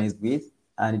also diagnosed with,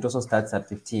 and it also starts at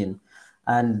 15.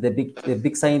 And the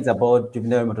big signs about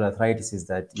juvenile rheumatoid arthritis is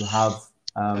that you have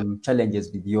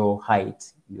challenges with your height.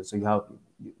 So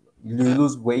you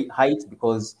lose height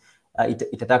because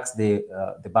it attacks the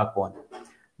backbone.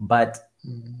 But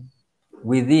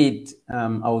with it, I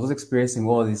was also experiencing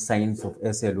all these signs of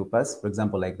SL lupus, for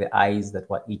example, like the eyes that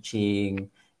were itching,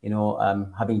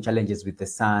 having challenges with the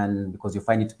sun because you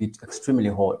find it to be extremely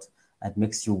hot and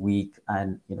makes you weak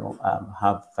and,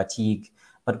 have fatigue.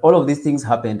 But all of these things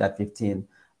happened at 15.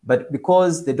 But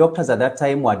because the doctors at that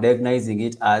time were diagnosing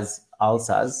it as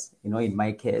ulcers, in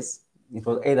my case, it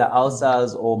was either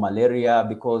ulcers or malaria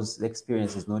because the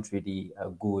experience is not really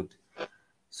good.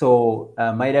 So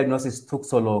my diagnosis took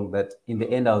so long that in the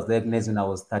end I was diagnosed when I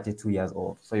was 32 years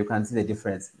old. So you can see the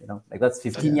difference, like that's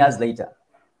 15 years later.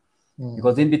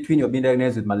 Because in between you're being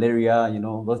diagnosed with malaria,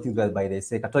 those things by they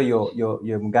say, Kato you're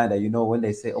Uganda, when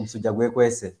they say and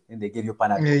they give you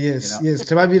Panadol.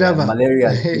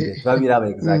 Malaria,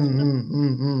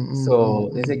 exactly. So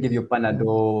they say give you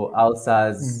Panadol,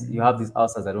 ulcers, you have these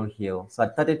ulcers that don't heal. So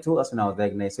at 32, that's when I was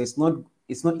diagnosed. So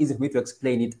it's not easy for me to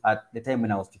explain it at the time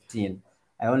when I was 15.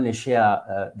 I only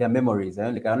share their memories. I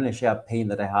only share pain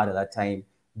that I had at that time,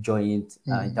 joint,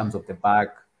 in terms of the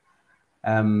back.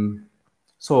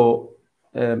 So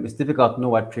it's difficult to know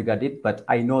what triggered it, but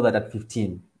I know that at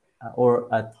 15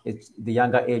 or at the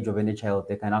younger age of any child,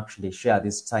 they can actually share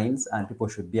these signs and people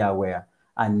should be aware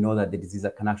and know that the disease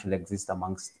can actually exist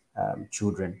amongst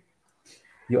children.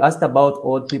 You asked about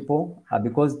old people,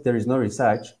 because there is no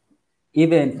research.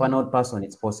 Even for an old person,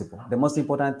 it's possible. The most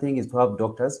important thing is to have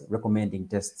doctors recommending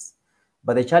tests.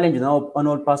 But the challenge now an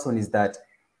old person is that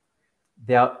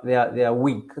they are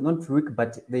weak, not weak,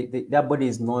 but their body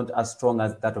is not as strong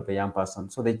as that of a young person.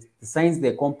 So the signs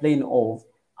they complain of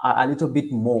are a little bit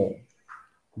more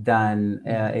than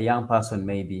a young person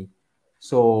maybe.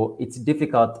 So it's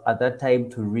difficult at that time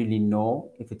to really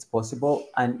know if it's possible.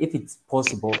 And if it's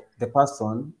possible, the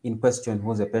person in question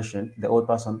who's a patient, the old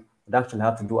person, would actually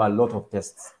have to do a lot of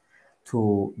tests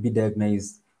to be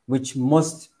diagnosed which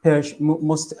most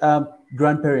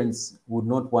grandparents would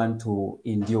not want to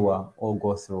endure or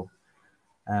go through.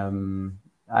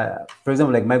 For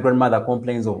example, like my grandmother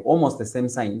complains of almost the same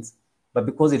signs, but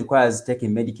because it requires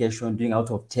taking medication, doing a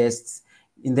lot of tests,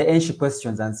 in the end she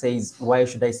questions and says, why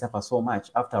should I suffer so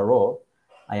much? After all,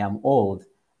 I am old.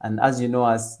 And as you know,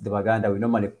 as the Baganda, we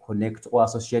normally connect or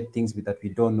associate things with that we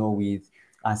don't know with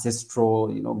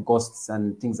ancestral, you know, ghosts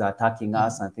and things are attacking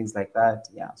us and things like that.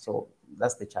 Yeah, so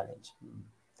that's the challenge.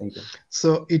 Thank you.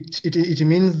 So it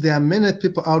means there are many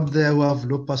people out there who have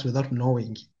lupus without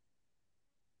knowing.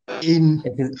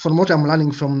 From what I'm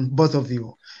learning from both of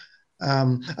you.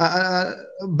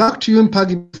 Back to you,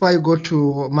 Mpagi, before I go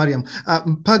to Mariam.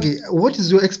 Mpagi, what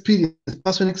is your experience,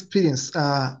 personal experience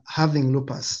having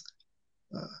lupus?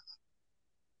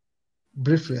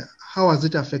 Briefly, how has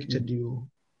it affected you?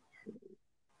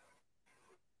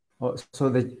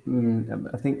 So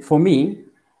I think for me,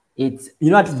 it's, you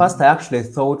know, at first I actually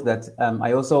thought that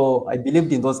I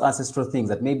believed in those ancestral things,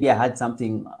 that maybe I had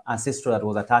something ancestral that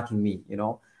was attacking me, you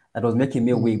know, that was making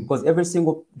me weak, because every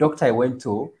single doctor I went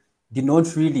to did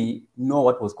not really know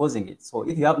what was causing it. So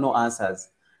if you have no answers,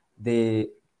 the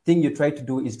thing you try to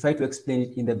do is try to explain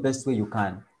it in the best way you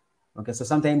can. Okay, so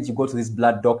sometimes you go to these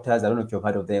blood doctors, I don't know if you've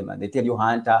heard of them, and they tell you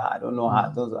Hunter, I don't know how,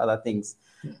 those other things.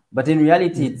 But in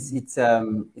reality, it's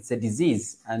a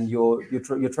disease, and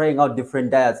you're trying out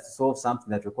different diets to solve something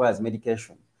that requires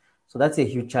medication. So that's a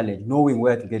huge challenge, knowing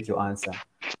where to get your answer.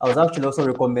 I was actually also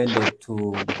recommended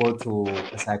to go to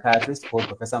a psychiatrist called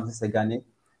Professor Nassejje,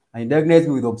 and he diagnosed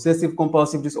me with obsessive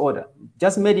compulsive disorder.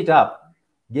 Just made it up,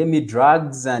 gave me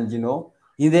drugs, and, you know,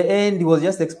 in the end, he was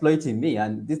just exploiting me,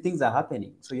 and these things are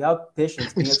happening. So you have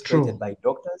patients being exploited by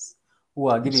doctors who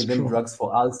are giving them drugs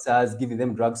for ulcers, giving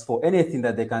them drugs for anything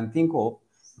that they can think of,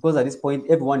 because at this point,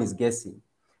 everyone is guessing.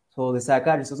 So the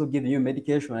psychiatrist also giving you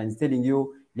medication and telling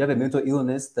you you have a mental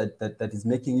illness that is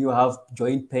making you have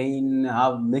joint pain,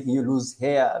 making you lose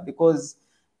hair, because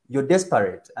you're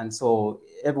desperate. And so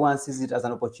everyone sees it as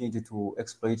an opportunity to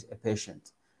exploit a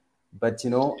patient. But, you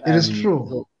know, it is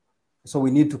true. So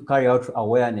we need to carry out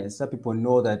awareness so people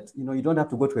know that, you know, you don't have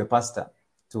to go to a pastor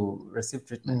to receive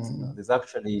treatment. You know, there's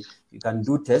actually, you can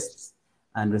do tests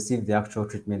and receive the actual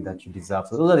treatment that you deserve.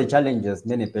 So those are the challenges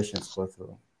many patients go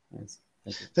through. Yes.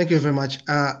 Thank you. Thank you very much.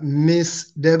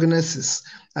 Misdiagnosis.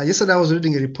 Yesterday I was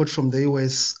reading a report from the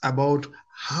US about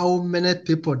how many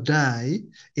people die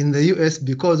in the US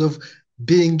because of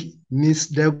being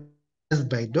misdiagnosed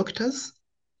by doctors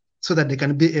so that they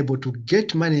can be able to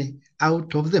get money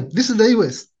out of them. This is the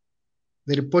US.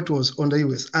 The report was on the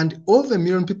US. And over 1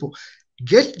 million people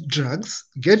get drugs,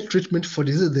 get treatment for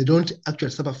diseases they don't actually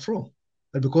suffer from.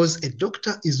 But because a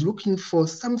doctor is looking for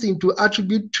something to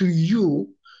attribute to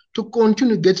you to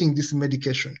continue getting this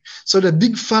medication. So the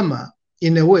big pharma,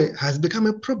 in a way, has become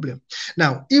a problem.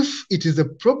 Now, if it is a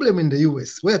problem in the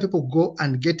US where people go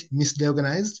and get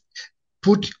misdiagnosed,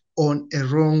 put on a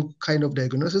wrong kind of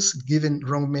diagnosis, given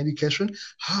wrong medication,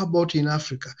 how about in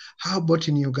Africa? How about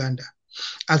in Uganda?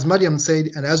 As Mariam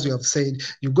said, and as you have said,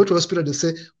 you go to hospital, they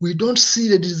say, we don't see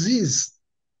the disease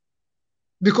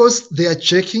because they are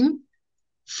checking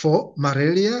for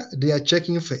malaria, they are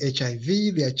checking for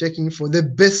HIV, they are checking for the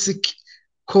basic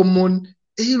common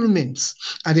ailments.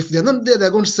 And if they're not there,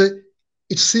 they're going to say,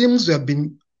 it seems we have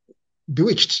been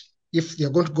bewitched, if they're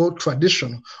going to go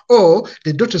traditional, or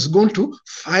the doctor is going to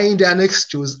find an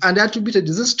excuse and attribute a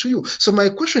disease to you. So my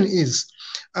question is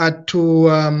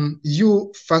to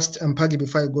you first, Mpagi,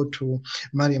 before I go to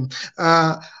Mariam.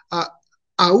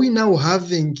 Are we now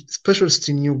having specialists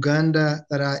in Uganda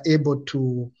that are able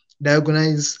to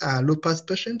diagnose lupus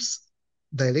patients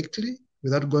directly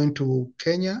without going to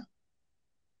Kenya?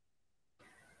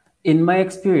 In my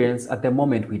experience, at the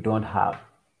moment, we don't have,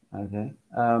 okay?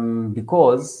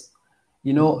 Because,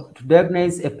 you know, to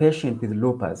diagnose a patient with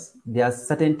lupus, there are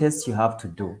certain tests you have to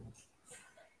do.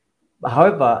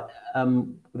 However,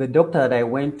 the doctor that I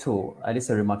went to, at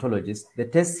least a rheumatologist, the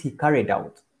tests he carried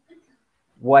out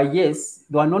were, yes,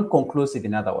 they were non-conclusive,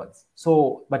 in other words.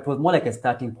 So, but it was more like a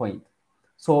starting point.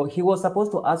 So he was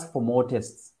supposed to ask for more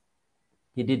tests.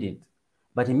 He didn't.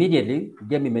 But immediately he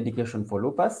gave me medication for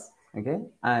lupus, okay,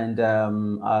 and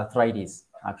arthritis,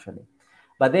 actually.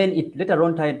 But then it later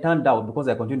on turned out, because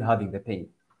I continued having the pain,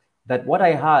 that what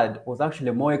I had was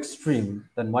actually more extreme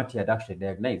than what he had actually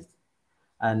diagnosed.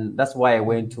 And that's why I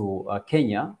went to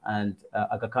Kenya and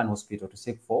Aga Khan Hospital to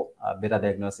seek for better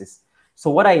diagnosis.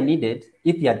 So what I needed,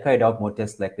 if he had carried out more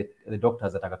tests like the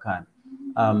doctors at Aga Khan,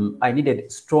 I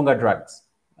needed stronger drugs.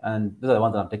 And those are the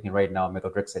ones that I'm taking right now,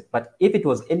 methotrexate. But if it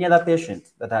was any other patient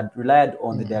that had relied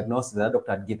on the diagnosis that the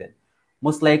doctor had given,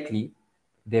 most likely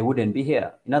they wouldn't be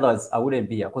here. In other words, I wouldn't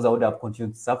be here because I would have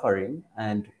continued suffering,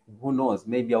 and who knows,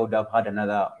 maybe I would have had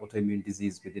another autoimmune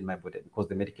disease within my body because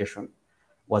the medication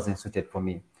wasn't suited for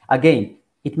me. Again,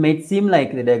 it may seem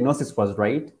like the diagnosis was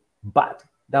right, but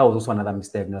that was also another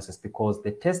misdiagnosis because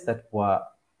the tests that were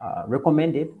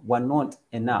recommended were not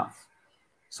enough.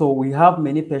 So we have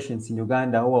many patients in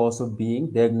Uganda who are also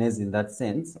being diagnosed in that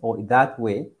sense or that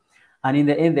way. And in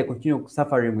the end, they continue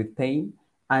suffering with pain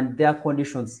and their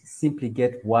conditions simply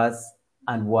get worse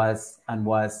and worse and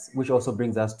worse, which also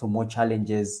brings us to more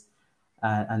challenges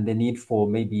and the need for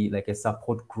maybe like a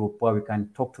support group where we can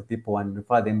talk to people and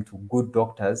refer them to good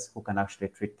doctors who can actually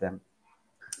treat them.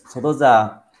 So those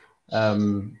are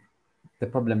the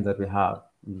problems that we have.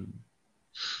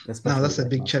 Now, that's a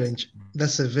big challenge.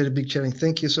 That's a very big challenge.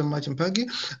 Thank you so much, Mpagi.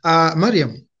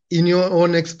 Mariam, in your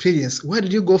own experience, where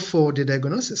did you go for the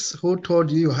diagnosis? Who told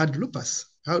you you had lupus?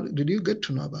 How did you get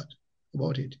to know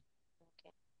about it?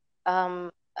 I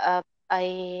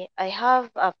have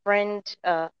a friend,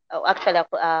 actually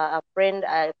a friend,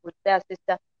 I would say a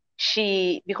sister.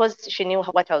 Because she knew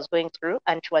what I was going through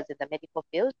and she was in the medical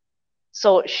field,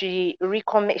 so she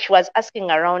was asking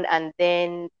around, and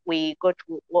then we got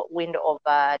wind of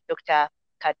Dr.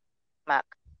 Mark,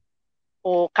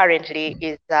 who currently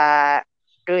is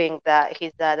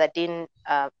he's the dean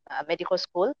medical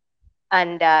school.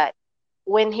 And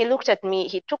when he looked at me,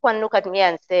 he took one look at me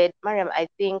and said, "Mariam, I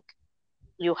think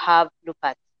you have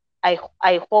lupus. I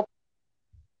hope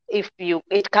if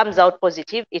it comes out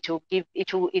positive, it will point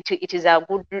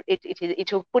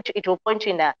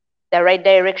you in the right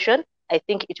direction. I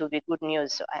think it will be good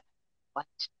news." So what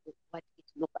is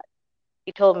lupus?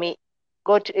 He told me,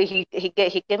 he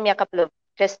gave me a couple of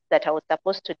tests that I was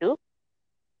supposed to do.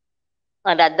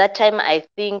 And at that time, I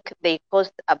think they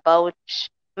cost about,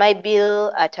 my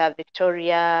bill at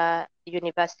Victoria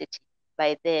University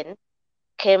by then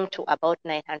came to about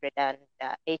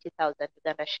 980,000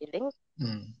 Uganda shillings.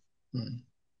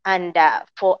 And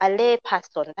for a lay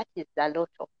person, that is a lot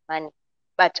of money.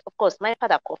 But of course, my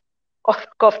father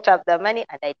coughed up the money,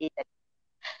 and I did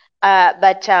that.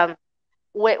 But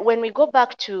when we go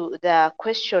back to the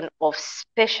question of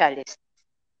specialists,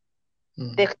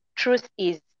 the truth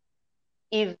is,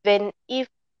 even if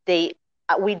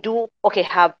we do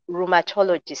have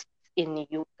rheumatologists in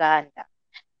Uganda,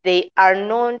 they are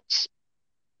not,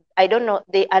 I don't know,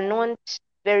 they are not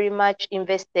very much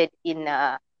invested in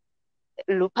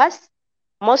lupus.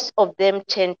 Most of them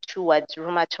tend towards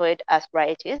rheumatoid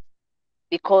arthritis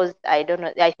because, I don't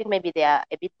know, I think maybe there are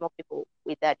a bit more people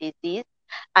with that disease,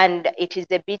 and it is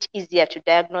a bit easier to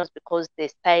diagnose because the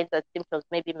signs and symptoms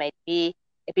maybe might be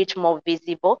a bit more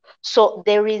visible. So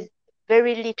there is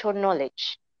very little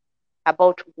knowledge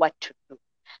about what to do.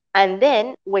 And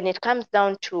then when it comes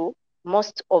down to,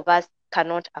 most of us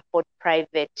cannot afford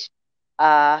private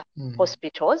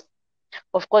hospitals.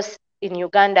 Of course, in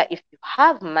Uganda, if you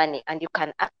have money and you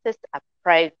can access a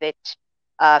private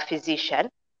physician,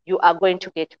 you are going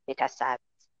to get better service.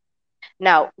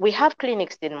 Now, we have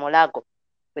clinics in Mulago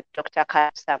with Dr.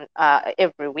 Karsam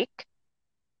every week.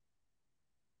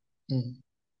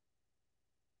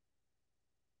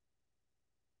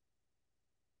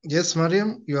 Yes,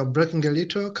 Mariam, you are breaking a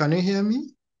little. Can you hear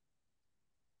me?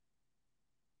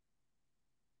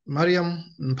 Mariam,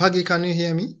 Mpagi, can you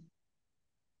hear me?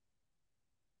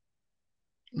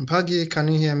 Mpagi, can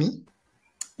you hear me?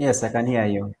 Yes, I can hear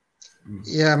you.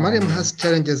 Yeah, Mariam has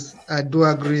challenges. I do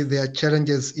agree there are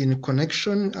challenges in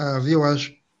connection. Viewers,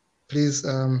 please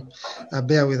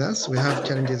bear with us. We have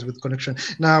challenges with connection.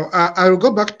 Now, I will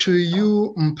go back to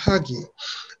you, Mpagi.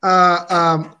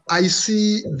 I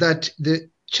see that the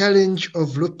challenge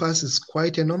of lupus is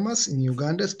quite enormous in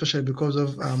Uganda, especially because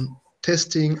of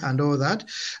testing and all that.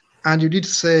 And you did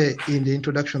say in the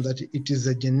introduction that it is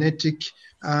a genetic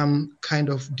kind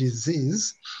of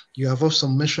disease. You have also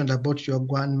mentioned about your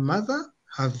grandmother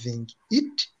having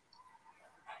it,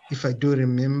 if I do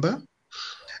remember.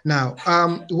 Now,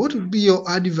 what would be your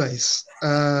advice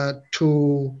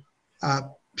to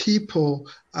people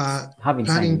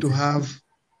planning to have...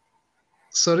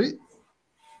 Sorry?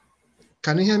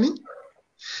 Can you hear me?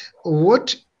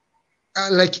 What,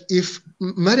 like if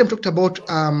Mariam talked about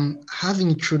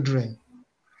having children,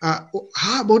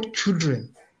 how about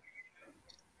children?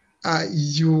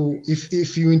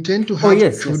 If you intend to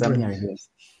have children,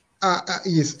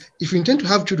 yes, if you intend to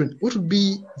have children, what would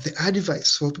be the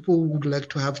advice for people who would like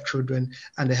to have children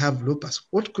and they have lupus?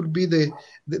 What could be the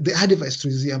advice to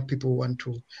these young people who want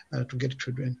to get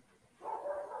children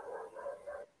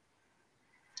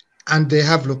and they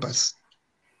have lupus?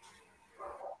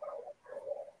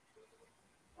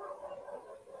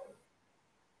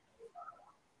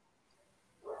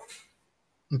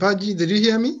 Mpagi, did you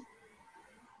hear me?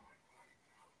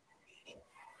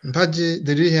 Mpagi,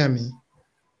 did you hear me?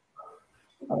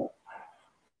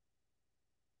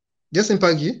 Yes,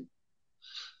 Mpagi.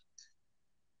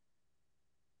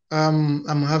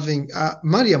 I'm having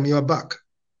Mariam, you are back.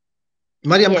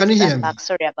 Mariam, Yes, can you hear I'm me? back.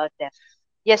 Sorry about that.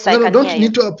 Yes, No, I no, can hear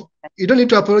you. you don't need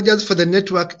to apologize for the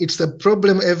network. It's a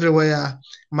problem everywhere.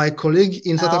 My colleague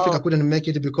in South Africa couldn't make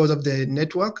it because of the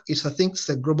network. I think it's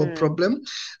a global problem.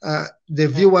 The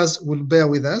viewers will bear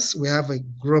with us. We have a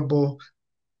global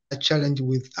challenge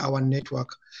with our network.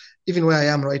 Even where I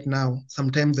am right now,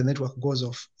 sometimes the network goes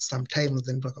off. Sometimes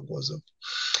the network goes off.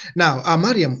 Now,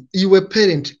 Mariam, you were a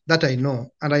parent that I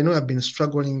know, and I know I've been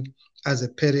struggling as a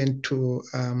parent to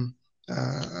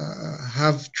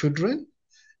have children.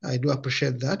 I do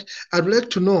appreciate that. I'd like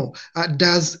to know,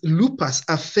 does lupus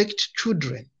affect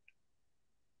children?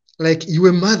 Like you're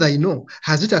a mother, I know.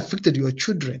 Has it affected your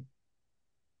children?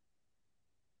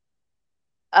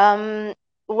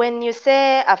 When you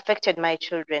say affected my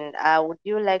children, would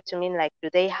you like to mean like,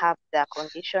 do they have the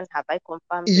condition? Have I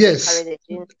confirmed? Yes. Do they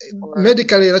carry the gene?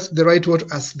 Medically, that's the right word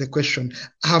to ask the question.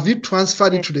 Have you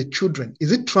transferred it to the children?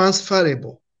 Is it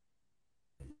transferable?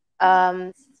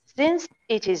 Since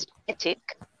it is genetic,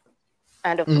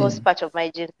 and of course part of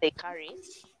my genes they carry,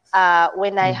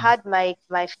 when I had my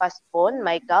firstborn,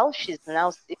 my girl, she's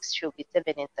now 6, she'll be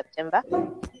 7 in September,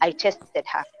 I tested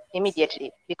her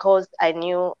immediately because I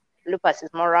knew lupus is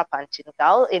more rampant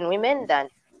in women than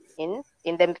in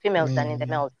the females than in the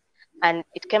males. And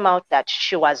it came out that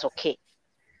she was okay.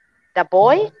 The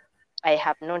boy, I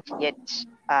have not yet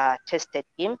tested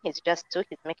him. He's just 2,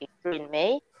 he's making 3 in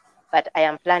May, but I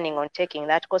am planning on taking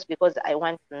that course because I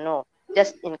want to know,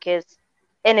 just in case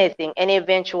anything, any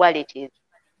eventualities,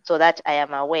 so that I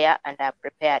am aware and I'm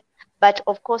prepared. But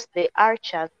of course, there are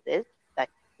chances that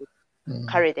you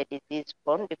carry the disease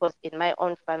born, because in my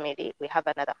own family, we have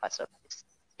another person who's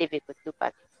living with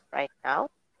lupus right now.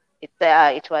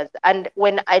 It was, and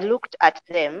when I looked at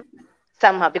them,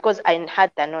 somehow, because I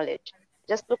had the knowledge,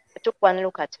 just took one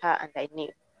look at her and I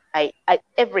knew.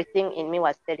 Everything in me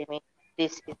was telling me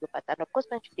this is lupus. And of course,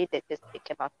 when she did the test, it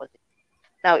came out positive.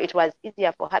 Now, it was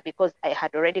easier for her because I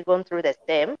had already gone through the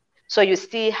same. So you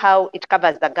see how it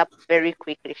covers the gap very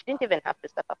quickly. She didn't even have to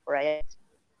suffer for a year,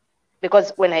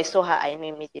 because when I saw her, I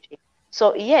knew immediately.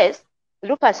 So yes,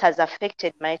 lupus has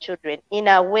affected my children in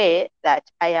a way that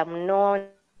I am known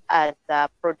as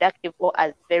productive or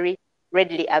as very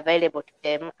readily available to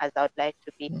them as I would like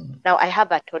to be. Now, I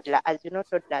have a toddler. As you know,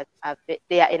 toddlers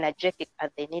they are energetic and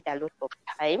they need a lot of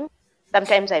time.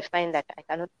 Sometimes I find that I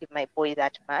cannot give my boy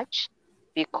that much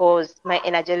because my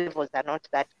energy levels are not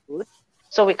that good.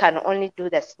 So we can only do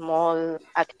the small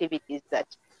activities that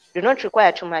do not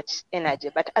require too much energy.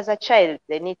 But as a child,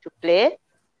 they need to play.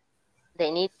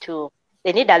 They need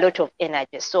a lot of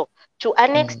energy. So to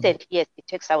an extent, yes, it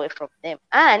takes away from them.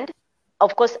 And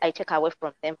of course, I take away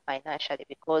from them financially,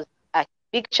 because a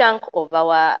big chunk of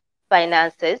our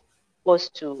finances goes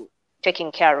to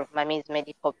taking care of mommy's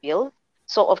medical bills.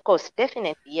 So of course,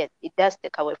 definitely, yes, it does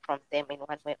take away from them in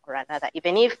one way or another,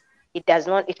 even if it does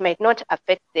not, it might not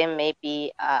affect them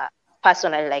maybe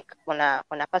personally, like on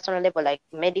a personal level, like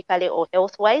medically or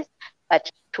health-wise,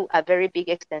 but to a very big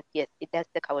extent, yes, it does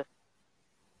take away.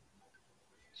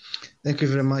 Thank you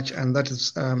very much, and that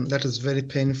is very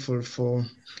painful for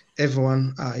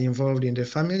everyone involved in the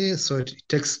family. So it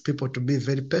takes people to be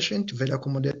very patient, very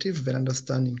accommodative, very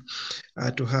understanding,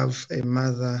 to have a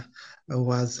mother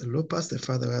who has lupus, the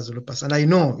father who has lupus. And I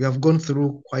know you have gone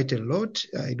through quite a lot.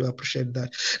 I do appreciate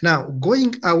that. Now,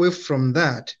 going away from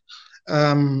that,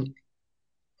 now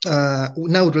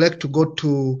we'd like to go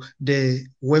to the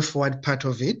way forward part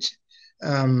of it.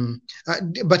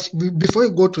 But before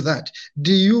you go to that,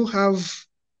 do you have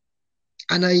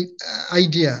an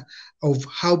idea of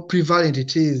how prevalent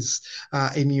it is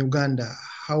in Uganda?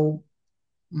 How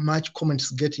much common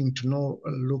is getting to know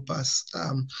lupus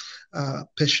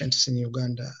patients in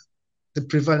Uganda? The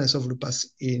prevalence of lupus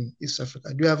in East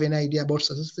Africa. Do you have any idea about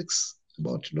statistics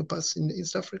about lupus in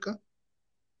East Africa?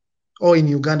 Or in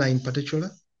Uganda in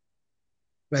particular?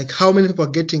 Like how many people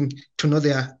are getting to know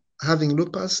they are having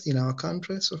lupus in our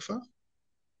country so far?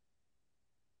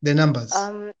 The numbers.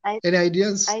 Any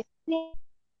ideas? I think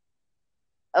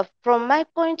from my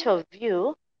point of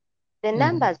view, the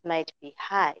numbers might be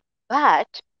high, but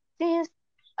since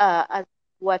as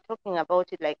we're talking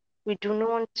about it, like we do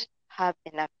not have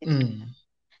enough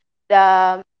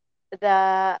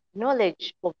the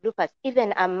knowledge of lupus,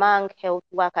 even among health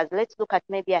workers. Let's look at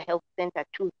maybe a health center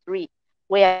 2, 3,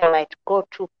 where I might go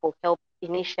to for help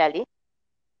initially.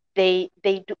 They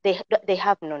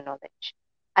have no knowledge.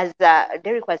 As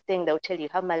Derrick was saying, they'll tell you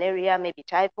have malaria, maybe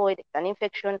typhoid, it's an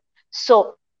infection.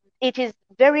 So it is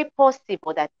very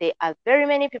possible that there are very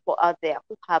many people out there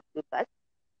who have lupus,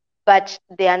 but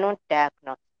they are not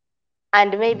diagnosed.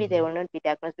 And maybe they will not be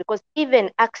diagnosed because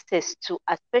even access to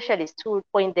a specialist who will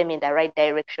point them in the right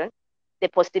direction, the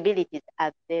possibilities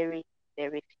are very,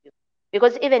 very few.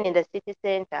 Because even in the city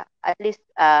center, at least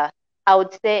I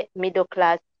would say middle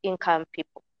class income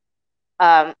people,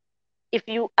 if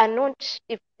you are not,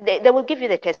 if they will give you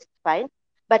the test, fine,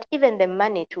 but even the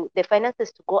money the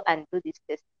finances to go and do this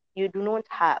test, you do not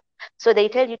have. So they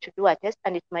tell you to do a test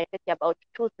and it might take you about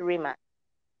 2-3 months.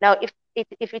 Now, if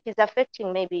it is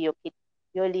affecting maybe your kidney,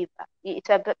 your liver, it's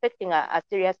affecting a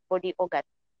serious body organ.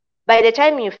 By the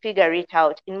time you figure it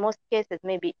out, in most cases,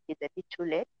 maybe it is a bit too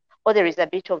late, or there is a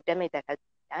bit of damage that has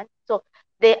been done. So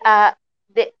they are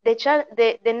the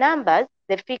numbers,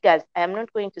 the figures. I am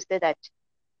not going to say that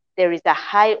there is a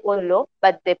high or low,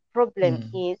 but the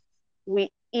problem is we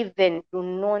even do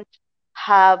not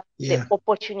have the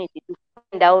opportunity to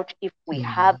find out if we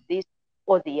have this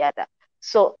or the other.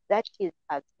 So that is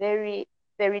a very,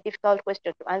 very difficult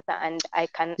question to answer, and I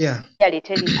can clearly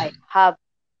tell you I have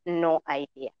no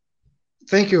idea.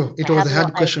 Thank you. It was a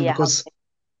hard question because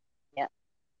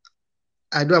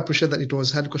I do appreciate that it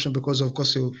was a hard question because, of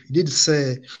course, you did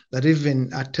say that even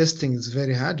testing is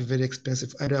very hard, very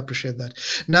expensive. I do appreciate that.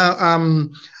 Now,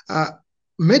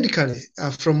 medically,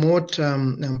 from what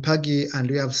Mpagi and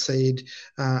we have said,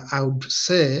 I would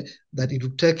say that it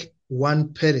would take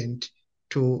one parent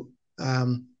to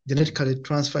genetically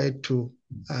transfer it to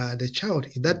the child.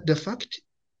 Is that the fact?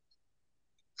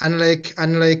 Unlike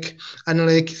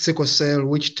sickle cell,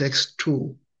 which takes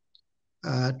two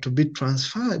to be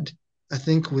transferred, I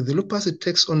think with the lupus, it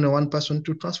takes only one person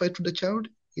to transfer it to the child.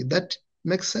 If that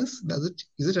makes sense, does it?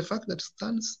 Is it a fact that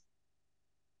stands?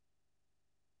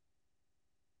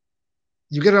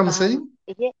 You get what I'm saying?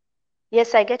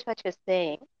 Yes, I get what you're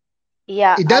saying.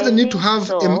 Yeah, it doesn't need to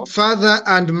have a father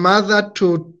and mother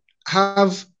to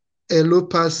have a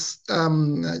lupus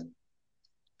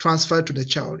transferred to the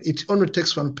child. It only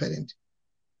takes one parent.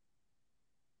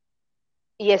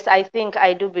 Yes, I think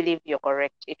I do believe you're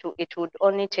correct. It would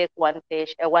only take one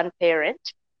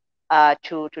parent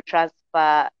to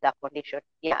transfer the condition.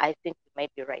 Yeah, I think you might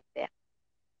be right there.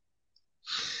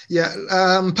 Yeah,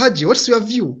 Mpagi, what's your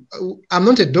view? I'm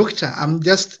not a doctor. I'm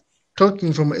just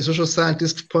talking from a social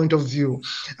scientist point of view,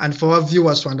 and for our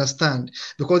viewers to understand,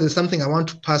 because there's something I want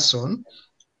to pass on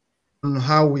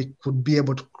how we could be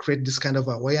able to create this kind of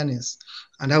awareness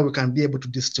and how we can be able to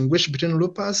distinguish between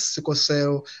lupus, sickle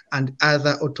cell, and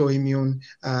other autoimmune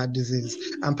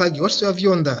disease. Mpagi, what's your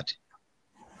view on that?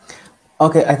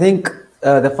 Okay, I think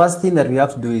the first thing that we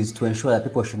have to do is to ensure that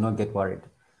people should not get worried.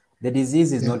 The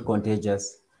disease is not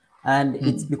contagious. And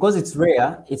it's because it's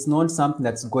rare, it's not something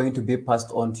that's going to be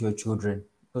passed on to your children.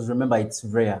 Because remember, it's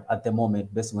rare at the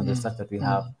moment based on the stats that we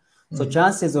have. So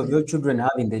chances of your children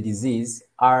having the disease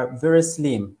are very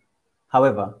slim.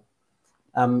 However,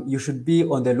 you should be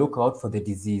on the lookout for the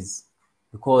disease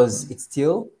because it's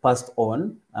still passed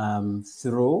on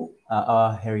through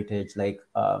our heritage, like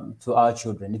to our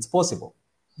children. It's possible.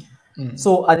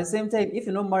 So at the same time, if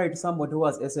you're not married to somebody who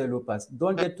has SA lupus,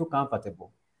 don't get too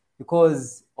comfortable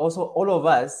because also all of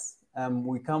us,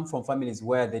 we come from families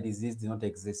where the disease did not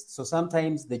exist. So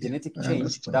sometimes the genetic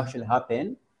change could actually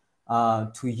happen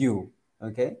to you,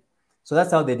 okay? So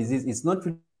that's how the disease is not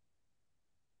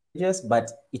contagious,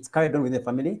 but it's carried on within the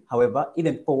family. However,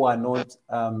 even people who are not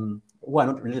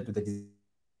related to the disease,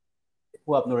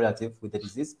 who have no relative with the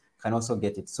disease, can also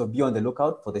get it. So be on the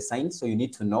lookout for the signs. So you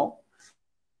need to know.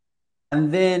 And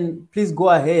then please go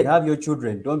ahead, have your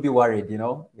children. Don't be worried, you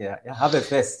know. Yeah, have a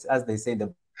fest, as they say.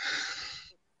 And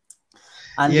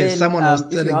yes, then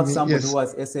if you have somebody who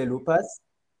has SA lupus,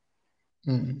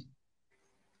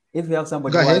 if you have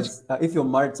somebody who has, if you're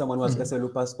married someone who has SA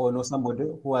lupus or know somebody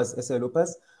who has SA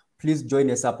lupus, please join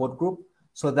a support group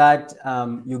so that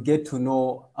you get to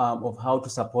know of how to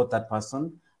support that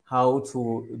person, how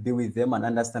to be with them and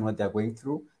understand what they're going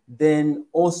through. Then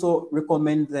also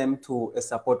recommend them to a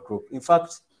support group. In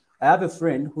fact, I have a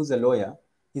friend who's a lawyer.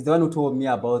 He's the one who told me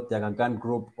about the Uganda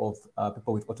group of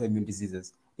people with autoimmune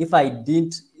diseases. If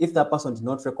that person did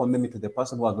not recommend me to the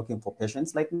person who was looking for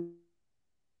patients like me,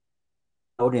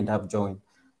 I wouldn't have joined.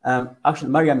 Actually,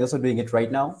 Mariam is also doing it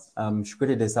right now. She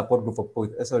created a support group for people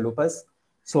with SA lupus.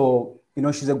 So, you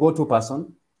know, she's a go-to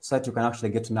person so that you can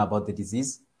actually get to know about the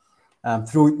disease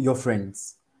through your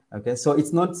friends. Okay, so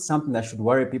it's not something that should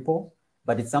worry people,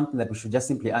 but it's something that we should just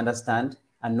simply understand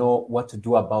and know what to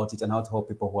do about it and how to help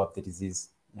people who have the disease.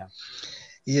 Yeah.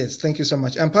 Yes, thank you so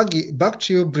much. Mpagi, back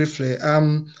to you briefly.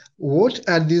 What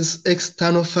are these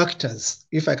external factors,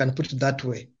 if I can put it that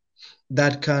way,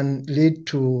 that can lead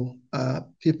to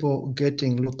people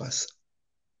getting lupus?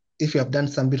 If you have done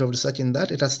some bit of research in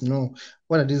that, let us know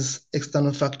what are these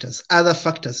external factors. Other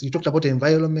factors, you talked about the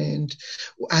environment.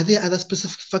 Are there other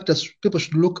specific factors people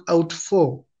should look out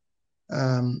for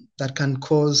that can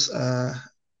cause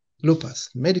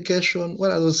lupus? Medication, what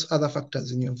are those other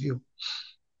factors in your view?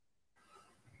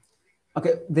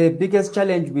 Okay, the biggest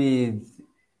challenge with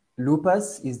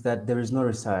lupus is that there is no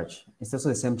research. It's also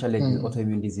the same challenge with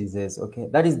autoimmune diseases. Okay,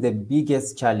 that is the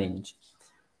biggest challenge.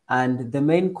 And the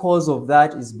main cause of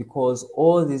that is because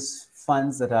all these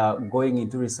funds that are going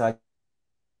into research,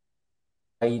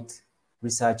 white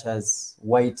researchers,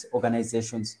 white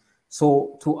organizations.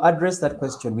 So to address that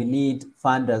question, we need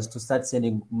funders to start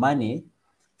sending money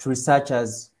to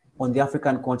researchers on the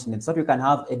African continent so that we can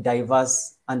have a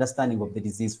diverse understanding of the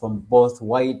disease from both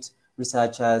white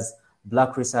researchers,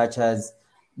 black researchers,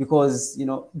 because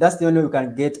that's the only way we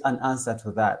can get an answer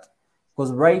to that.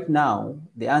 Because right now,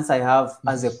 the answer I have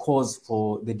as a cause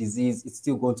for the disease, it's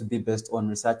still going to be based on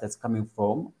research that's coming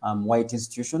from white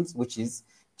institutions, which is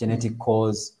genetic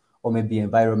cause or maybe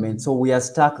environment. So we are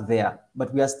stuck there.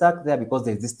 But we are stuck there because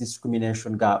there's this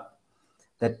discrimination gap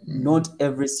that not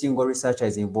every single researcher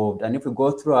is involved. And if we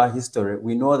go through our history,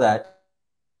 we know that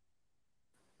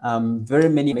very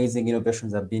many amazing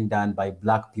innovations have been done by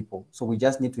Black people. So we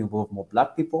just need to involve more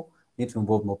Black people, need to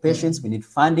involve more patients. We need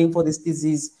funding for this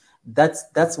disease.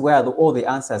 That's where all the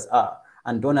answers are.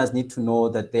 And donors need to know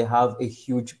that they have a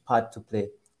huge part to play.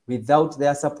 Without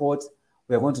their support,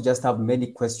 we're going to just have many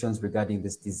questions regarding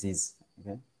this disease.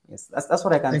 Okay. Yes, that's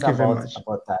what I can say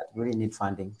about that. We really need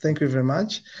funding. Thank you very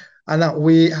much. And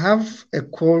we have a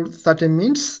call 30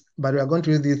 minutes, but we are going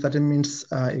to use these 30 minutes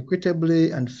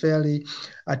equitably and fairly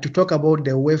to talk about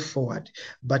the way forward.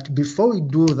 But before we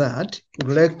do that,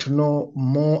 we'd like to know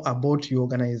more about your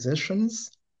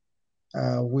organizations,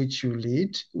 which you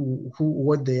lead,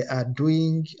 what they are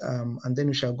doing, and then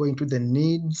we shall go into the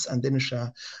needs, and then we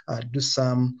shall do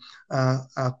some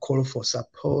call for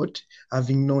support,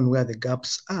 having known where the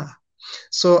gaps are.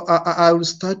 So I will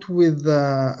start with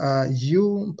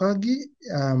you, Mpagi.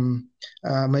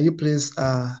 May you please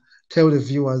tell the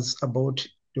viewers about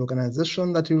the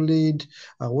organization that you lead,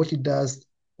 what it does.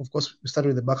 Of course, we start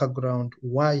with the background,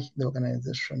 why the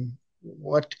organization,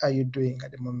 what are you doing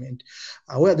at the moment?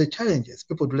 What are the challenges?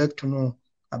 People would like to know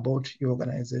about your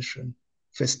organization.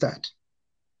 First start.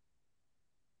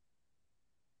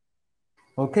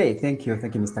 Okay, thank you,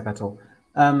 Mr. Kato.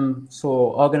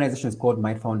 So our organization is called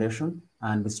Might Foundation,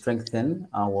 and we strengthen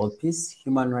our world peace,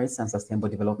 human rights, and sustainable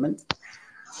development.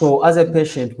 So as a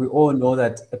patient, we all know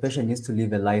that a patient needs to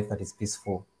live a life that is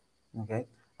peaceful, okay?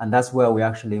 And that's where we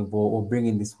actually involve or bring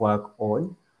in this work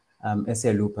on SA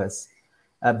Lupus.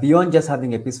 Beyond just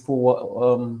having a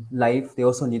peaceful life, they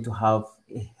also need to have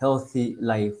a healthy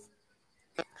life.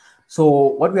 So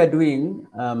what we are doing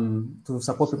to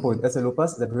support people with SA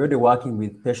Lupus is that we're already working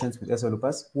with patients with SA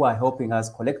Lupus who are helping us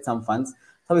collect some funds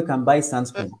so we can buy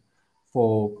sunscreen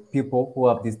for people who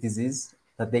have this disease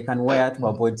that they can wear to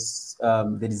avoid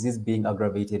the disease being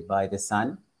aggravated by the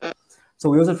sun. So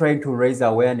we're also trying to raise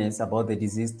awareness about the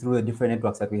disease through the different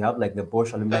networks that we have, like the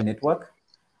Bosch Alumni Network.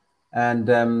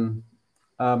 And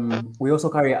we also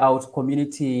carry out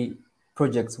community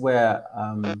projects where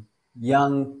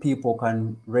young people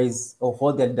can raise or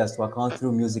hold their leaders to account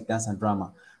through music, dance, and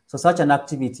drama. So such an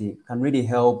activity can really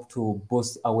help to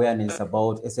boost awareness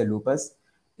about SA Lupus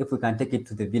if we can take it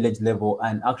to the village level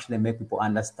and actually make people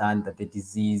understand that the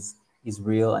disease is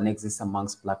real and exists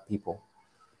amongst Black people.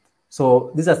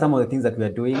 So these are some of the things that we are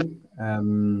doing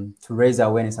to raise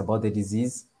awareness about the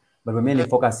disease, but we're mainly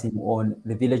focusing on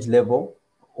the village level,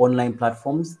 online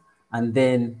platforms, and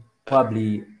then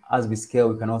probably as we scale,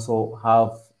 we can also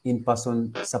have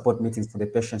in-person support meetings for the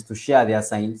patients to share their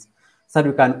signs so that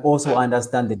we can also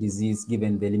understand the disease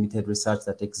given the limited research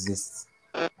that exists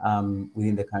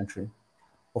within the country.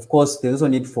 Of course, there's also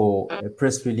need for a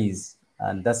press release,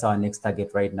 and that's our next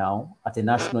target right now at a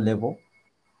national level.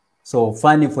 So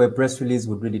funding for a press release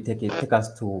would really take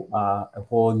us to a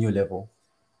whole new level.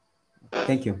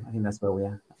 Thank you. I think that's where we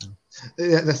are.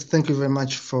 Yeah, thank you very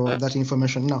much for that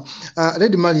information. Now,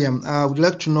 Lady Mariam, I would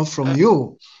like to know from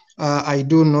you. I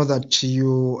do know that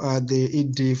you are the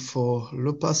ED for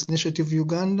Lupus Initiative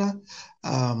Uganda.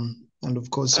 And of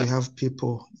course, you have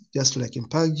people just like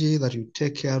Mpagi that you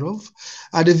take care of.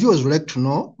 The viewers would like to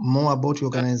know more about your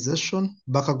organization,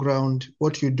 background,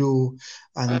 what you do,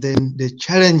 and then the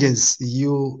challenges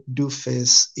you do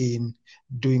face in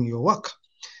doing your work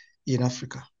in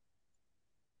Africa.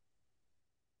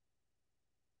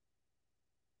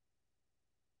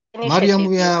 Initiative Mariam,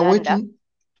 we are Uganda. waiting.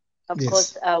 Of Yes.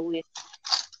 course,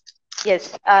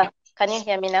 yes. Can you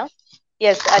hear me now?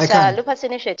 Yes, at Lupus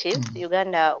Initiative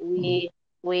Uganda, we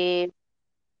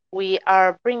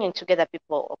are bringing together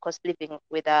people, of course, living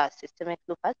with systemic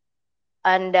lupus,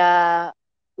 and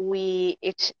we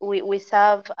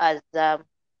serve as a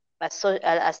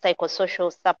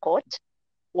psychosocial support,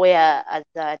 where, as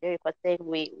Derrick was saying,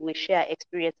 we share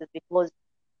experiences, because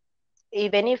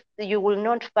even if you will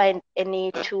not find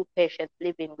any two patients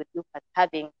living with lupus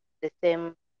having the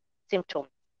same symptoms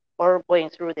or going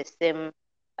through the same,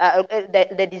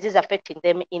 the disease affecting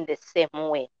them in the same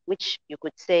way, which you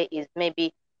could say is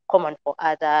maybe common for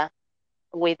other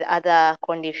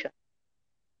conditions.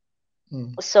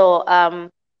 So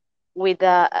with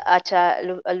at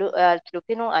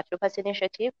LUPINU, at Lupus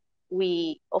Initiative,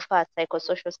 we offer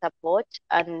psychosocial support,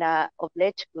 and of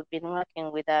late we've been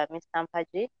working with Mr.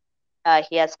 Mpagi.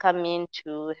 He has come in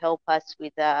to help us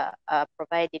with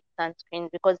providing sunscreen,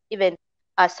 because even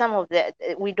some of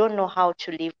we don't know how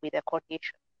to live with a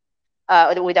condition.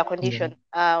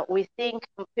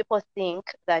 People think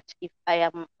that if I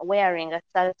am wearing a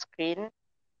sunscreen,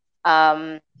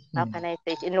 how can I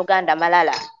say it? In Uganda,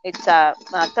 Malala, it's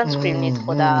sunscreen is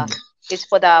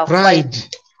for the Pride.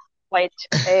 white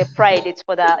pride. It's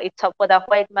for the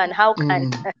white man. How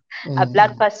can a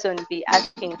black person be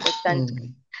asking for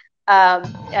sunscreen?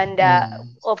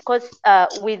 Of course,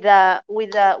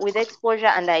 with exposure,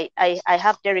 and I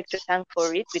have Derrick to thank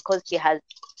for it, because he has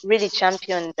really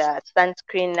championed the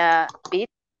sunscreen bit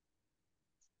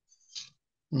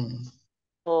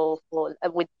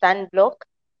with sunblock.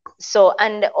 So,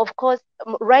 and of course,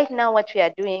 right now what we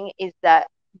are doing is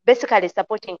basically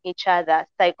supporting each other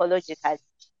psychologically,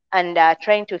 and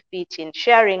trying to fit in,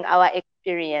 sharing our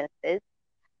experiences.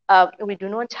 We do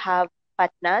not have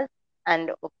partners,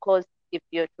 and of course, if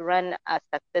you're to run a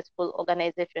successful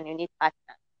organization, you need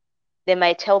partners. They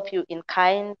might help you in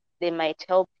kind. They might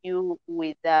help you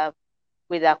with a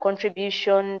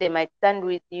contribution. They might stand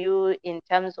with you in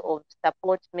terms of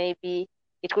support. Maybe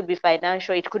it could be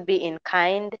financial. It could be in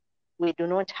kind. We do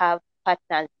not have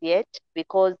partners yet,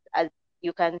 because, as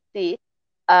you can see,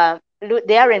 there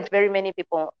aren't very many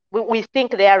people. We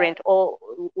think there aren't. Or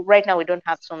right now we don't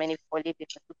have so many people living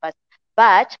with lupus,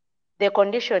 but the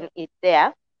condition is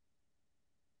there,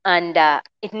 and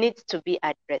it needs to be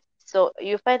addressed. So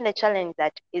you find the challenge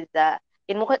that is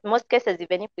in most cases,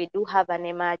 even if we do have an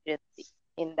emergency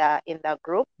in the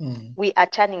group, we are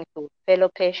turning to fellow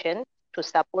patients to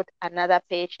support another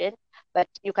patient. But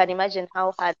you can imagine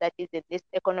how hard that is in this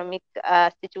economic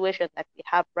situation that we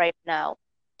have right now.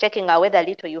 Taking away the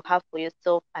little you have for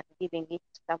yourself and giving it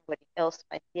to somebody else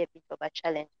might be a bit of a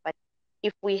challenge. But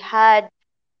if we had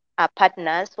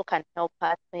partners who can help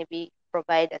us, maybe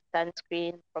provide a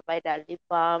sunscreen, provide a lip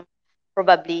balm,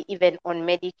 probably even on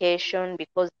medication,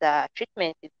 because the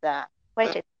treatment is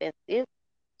quite expensive.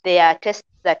 There are tests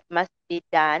that must be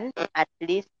done at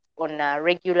least on a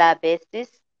regular basis,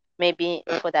 maybe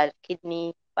for the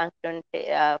kidney function,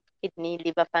 kidney,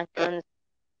 liver functions,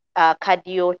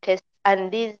 cardio tests,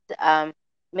 and these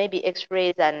maybe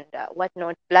x-rays and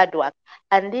whatnot, blood work.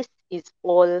 And this is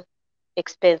all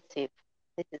expensive.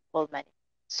 This is all money.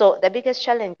 So the biggest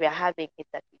challenge we are having is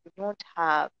that we do not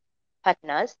have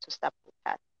partners to support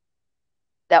us.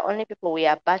 The only people we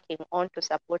are backing on to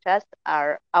support us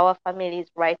are our families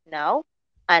right now.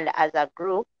 And as a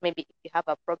group, maybe if you have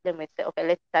a problem, we say, okay,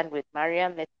 let's stand with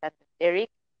Mariam, let's stand with Derrick,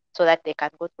 so that they can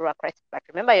go through a crisis. But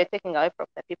remember, you're taking away from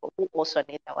the people who also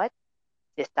need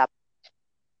the support.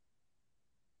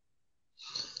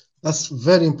 That's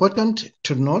very important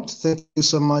to note. Thank you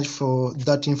so much for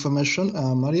that information,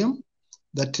 Mariam.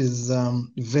 That is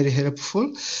very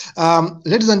helpful.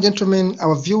 Ladies and gentlemen,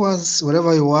 our viewers,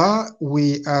 wherever you are,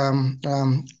 we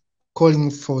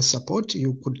calling for support.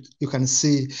 You can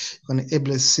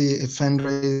able to see a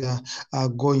fundraiser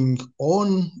going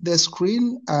on the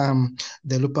screen.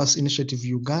 The Lupus Initiative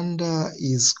Uganda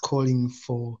is calling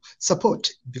for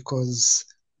support because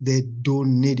they do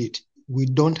need it. We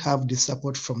don't have the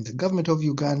support from the government of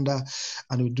Uganda,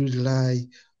 and we do rely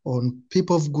on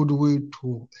people of goodwill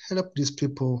to help these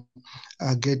people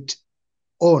get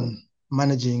on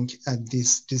managing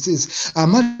this disease.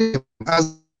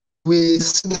 As we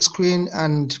see the screen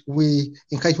and we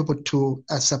encourage people to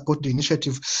support the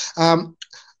initiative,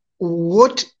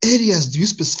 what areas do you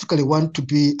specifically want to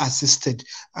be assisted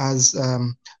as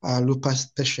lupus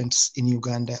patients in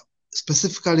Uganda?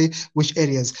 Specifically, which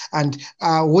areas, and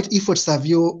what efforts have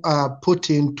you put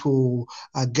in to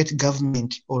get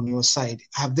government on your side?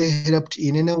 Have they helped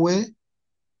in any way?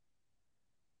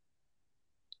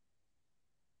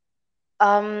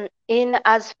 In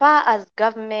as far as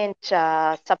government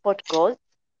support goes,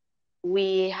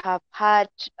 we have had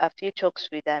a few talks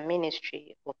with the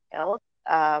Ministry of Health.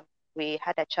 We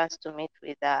had a chance to meet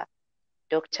with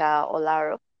Dr.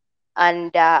 Olaro,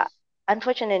 and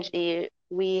unfortunately,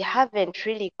 we haven't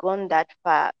really gone that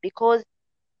far, because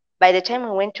by the time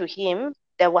we went to him,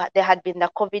 there had been the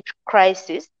COVID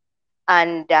crisis,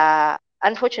 and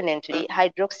unfortunately,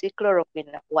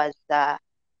 hydroxychloroquine was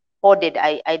hoarded.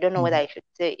 I don't know whether I should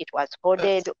say it was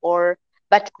hoarded or,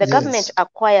 but the government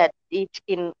acquired it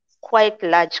in quite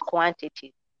large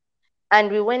quantities. And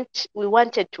we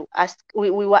wanted to ask, we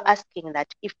were asking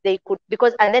that if they could,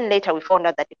 because, and then later we found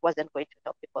out that it wasn't going to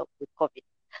help people with COVID.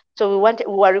 So we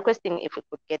were requesting if we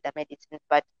could get the medicine,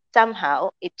 but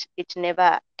somehow it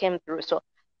never came through. So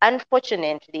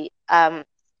unfortunately, the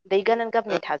Ugandan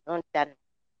government has not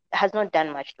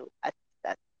done much to assist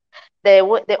us.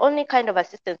 The only kind of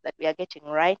assistance that we are getting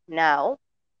right now,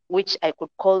 which I could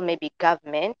call maybe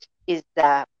government, is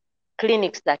the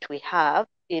clinics that we have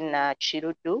in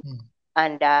Chirudu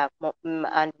and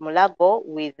Mulago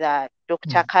with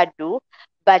Dr. Kadu.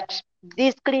 But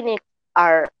these clinics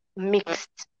are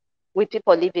mixed with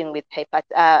people living with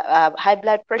high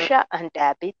blood pressure and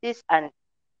diabetes and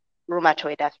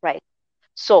rheumatoid arthritis.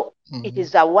 So it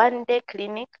is a one-day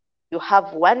clinic. You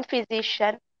have one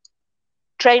physician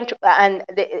trying to, and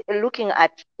looking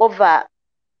at over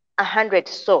 100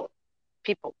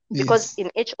 people, because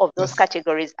in each of those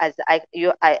categories, as I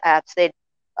have said,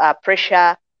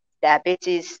 pressure,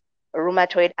 diabetes,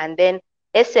 rheumatoid, and then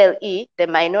SLE, the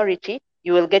minority,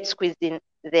 you will get squeezed in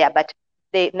there, but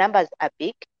the numbers are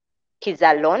big. He's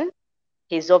alone,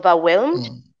 he's overwhelmed,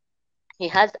 he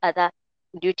has other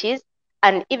duties,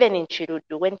 and even in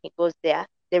Chirudu, when he goes there,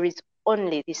 there is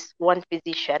only this one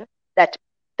physician that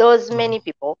those many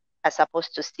people are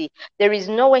supposed to see. There is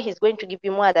no way he's going to give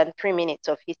you more than 3 minutes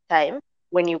of his time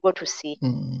when you go to see.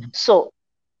 So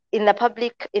in the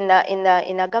public, in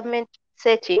a government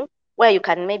setting where you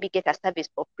can maybe get a service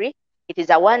for free, it is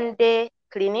a one-day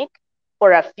clinic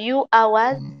for a few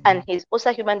hours, and he's also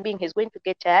a human being. He's going to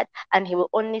get tired, and he will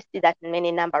only see that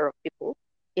many number of people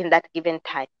in that given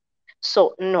time.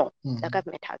 So no, the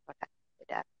government has not accepted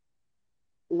that.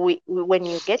 When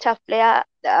you get a flare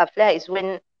is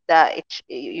when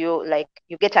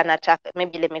you get an attack.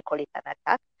 Maybe let me call it an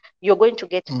attack. You're going to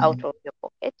get out of your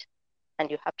pocket,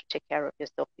 and you have to take care of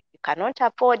yourself. If you cannot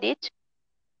afford it,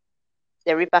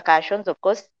 the repercussions, of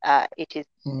course, it is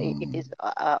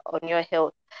on your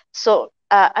health. So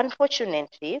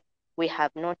unfortunately, we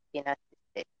have not been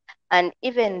assisted. And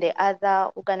even the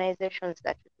other organizations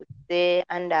that we could say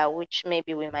under which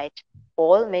maybe we might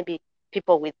fall, maybe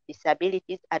people with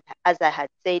disabilities, and as I had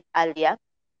said earlier,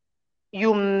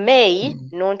 you may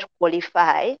not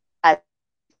qualify as a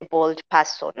disabled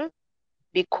person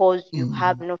because you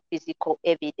have no physical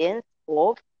evidence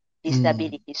of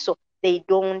disability. So they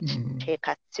don't take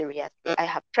us seriously. I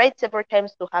have tried several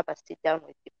times to have a sit down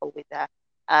with people with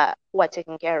who are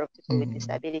taking care of people with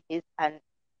disabilities, and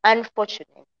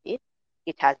unfortunately,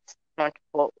 it has not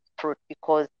borne fruit,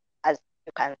 because as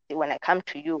you can see, when I come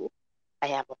to you, I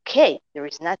am okay. There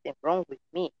is nothing wrong with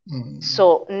me.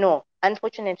 So no,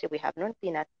 unfortunately, we have not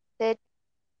been assisted,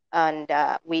 and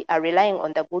we are relying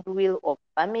on the goodwill of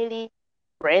family,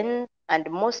 friends, and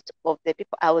most of the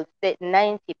people, I would say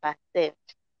 90%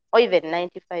 or even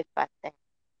 95%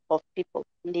 of people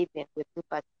living with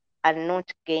lupus are not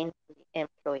gainfully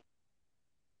employed.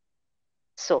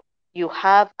 So you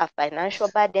have a financial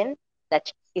burden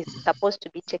that is supposed to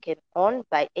be taken on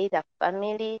by either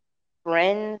family,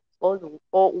 friends, or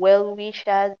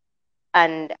well-wishers.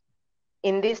 And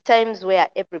in these times where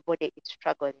everybody is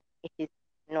struggling, it is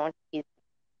not easy.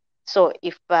 So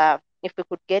if we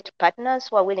could get partners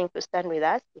who are willing to stand with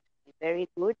us, it would be very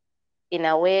good in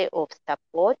a way of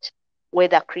support,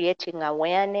 whether creating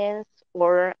awareness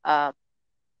or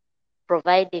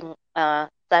providing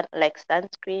like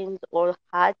sunscreens or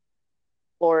hats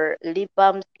or lip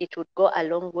balms. It would go a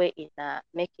long way in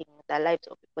making the lives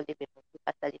of people living with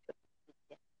lupus a little bit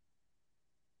easier.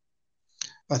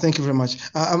 Thank you very much.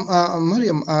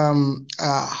 Mariam,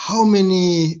 how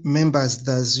many members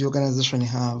does your organization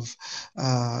have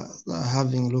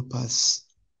having lupus?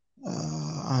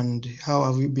 And how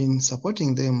have you been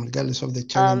supporting them regardless of the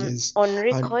challenges? On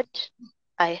record,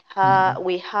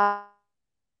 we have.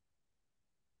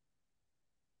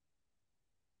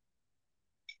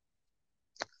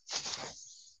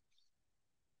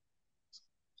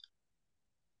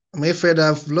 I'm afraid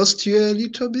I've lost you a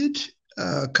little bit.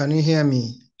 Can you hear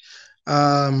me?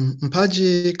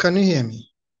 Mpagi, can you hear me?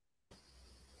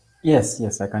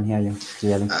 Yes, I can hear you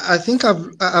clearly. I think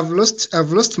I've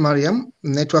lost Mariam.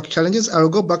 Network challenges. I'll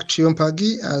go back to you,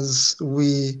 Mpagi, as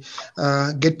we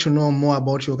get to know more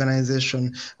about your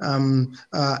organization.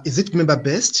 Is it member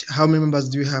based? How many members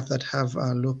do you have that have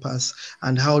lupus,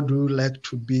 and how do you like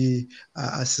to be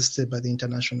assisted by the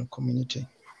international community?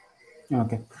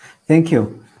 Okay, thank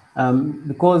you.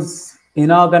 Because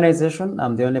in our organization,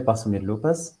 I'm the only person with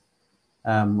lupus.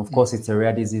 Of course, it's a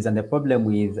rare disease, and the problem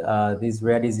with these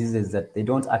rare diseases is that they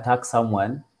don't attack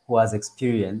someone who has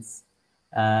experience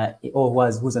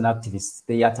or who's an activist.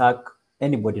 They attack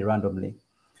anybody randomly.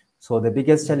 So the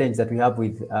biggest challenge that we have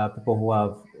with people who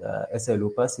have SA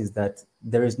lupus is that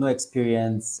there is no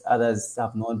experience. Others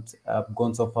have not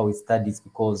gone so far with studies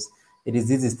because the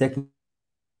disease is taking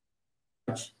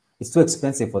much. It's too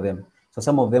expensive for them. So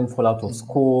some of them fall out of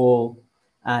school,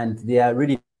 and they are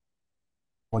really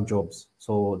more jobs.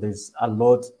 So there's a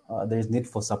lot, there's need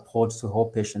for support to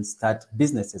help patients start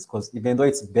businesses, because even though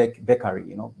it's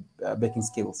bakery, baking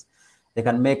skills, they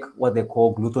can make what they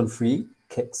call gluten-free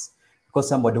cakes, because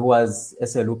somebody who has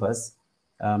SA lupus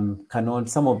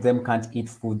some of them can't eat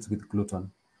foods with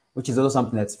gluten, which is also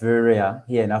something that's very rare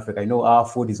here in Africa. Our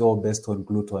food is all based on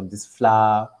gluten, this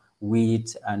flour,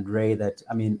 wheat, and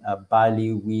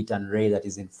barley, wheat, and rye that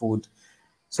is in food.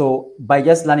 So by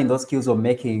just learning those skills of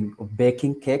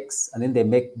baking cakes, and then they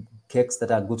make cakes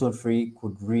that are gluten-free,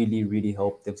 could really, really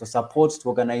help them. So support to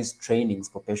organize trainings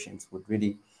for patients would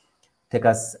really take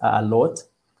us a lot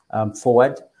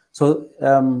forward. So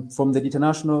from the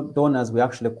international donors, we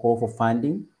actually call for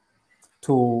funding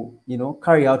to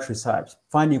carry out research,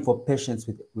 funding for patients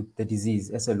with the disease,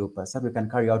 SA lupus, so we can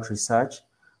carry out research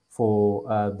for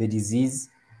the disease.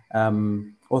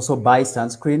 Also buy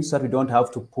sunscreen, so that we don't have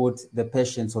to put the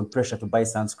patients on pressure to buy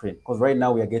sunscreen, because right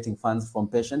now we are getting funds from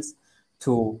patients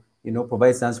to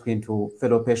provide sunscreen to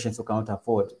fellow patients who cannot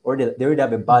afford, or they already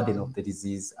have a burden of the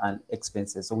disease and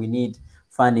expenses. So we need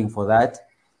funding for that.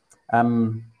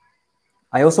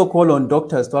 I also call on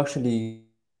doctors to actually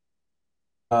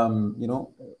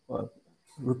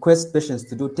request patients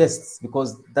to do tests,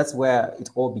 because that's where it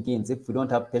all begins. If we don't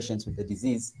have patients with the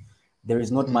disease, there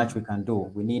is not much we can do.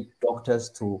 We need doctors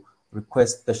to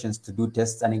request patients to do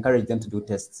tests and encourage them to do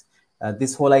tests.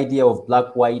 This whole idea of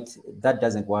black, white, that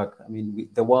doesn't work.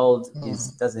 The world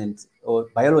or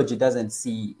biology doesn't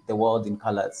see the world in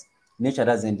colors. Nature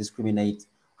doesn't discriminate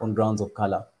on grounds of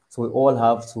color. So we all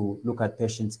have to look at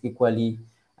patients equally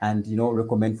and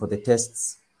recommend for the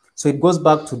tests. So it goes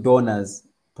back to donors,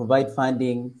 provide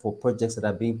funding for projects that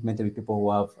are being implemented with people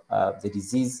who have the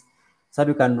disease, so that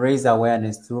we can raise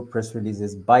awareness through press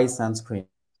releases, buy sunscreen,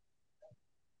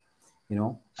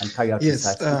 and carry out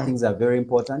research. These things are very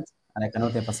important, and I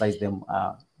cannot emphasize them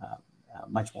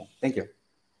much more. Thank you.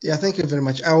 Yeah, thank you very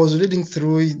much. I was reading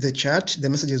through the chat, the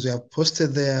messages we have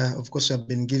posted there. Of course, we have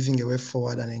been giving a way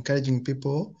forward and encouraging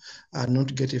people not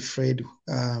to get afraid,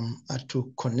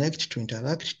 to connect, to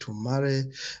interact, to marry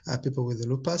people with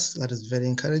lupus. That is very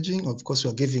encouraging. Of course,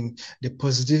 we are giving the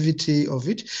positivity of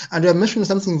it. And we are mentioning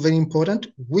something very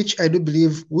important, which I do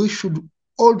believe we should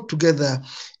all together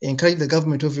encourage the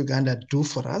government of Uganda to do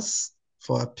for us,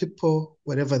 for our people,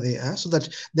 wherever they are, so that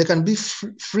there can be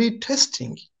free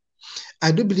testing.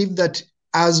 I do believe that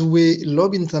as we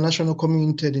lobby international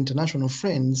community and international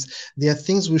friends, there are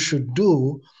things we should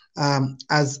do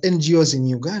as NGOs in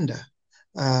Uganda,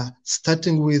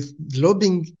 starting with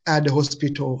lobbying at the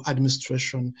hospital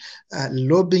administration,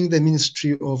 lobbying the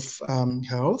Ministry of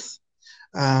Health,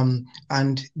 and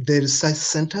the research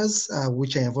centers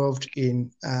which are involved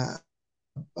in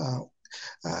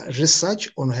research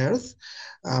on health,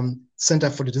 Center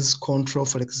for Disease Control,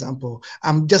 for example.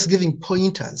 I'm just giving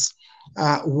pointers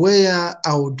where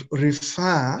I would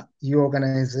refer your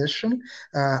organization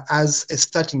as a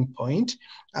starting point,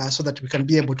 so that we can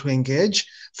be able to engage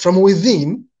from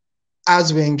within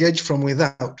as we engage from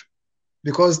without,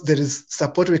 because there is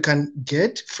support we can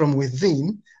get from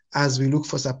within as we look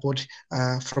for support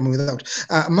from without.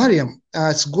 Mariam,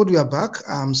 it's good we are back.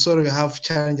 I'm sorry we have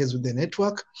challenges with the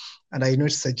network, and I know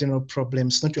it's a general problem.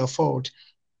 It's not your fault.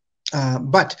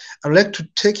 But I'd like to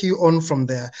take you on from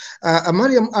there.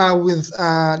 Mariam, with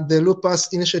the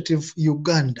Lupus Initiative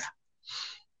Uganda,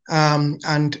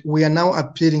 and we are now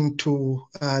appealing to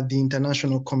the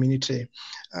international community,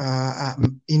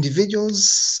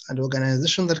 individuals and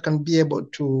organizations that can be able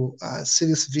to see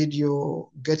this video,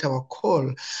 get our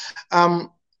call.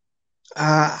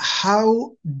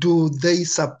 How do they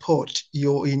support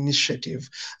your initiative?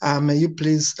 May you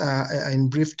please, in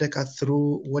brief, take us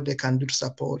through what they can do to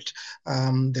support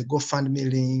the GoFundMe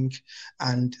link,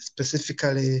 and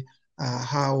specifically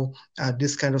how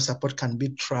this kind of support can be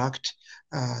tracked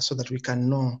so that we can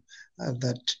know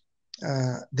that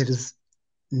there is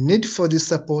need for this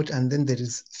support, and then there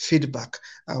is feedback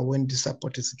when the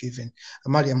support is given.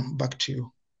 Mariam, back to you.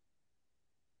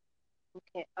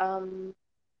 Okay.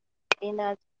 In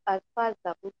as far as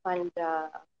the book fund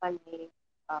funding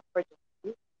project,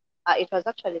 it was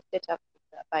actually set up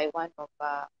by one of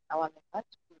our members.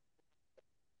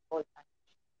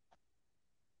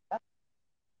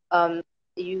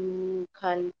 You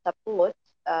can support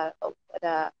I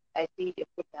see you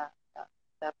put the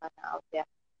banner out there.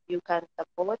 You can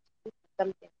support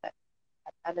something that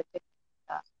undertakes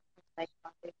the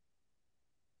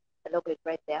logo is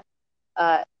right there.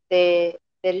 The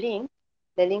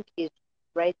link is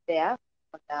right there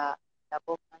on the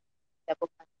book.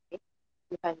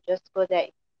 You can just go there.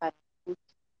 You can put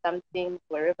something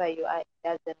wherever you are. It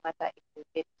doesn't matter if you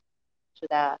get to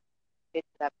the page.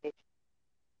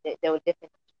 They will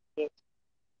definitely get,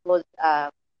 because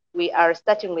we are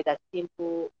starting with a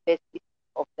simple basic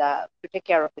of to take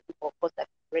care of the people, of course, that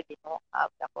already know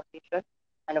have the condition,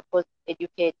 and of course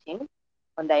educating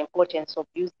on the importance of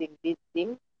using these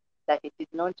things, that it is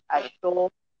not a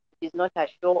show,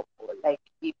 like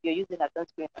if you're using a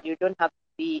sunscreen, you don't have to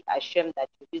be ashamed that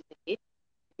you're using it.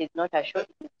 It is not a show, it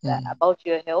is about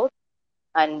your health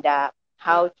and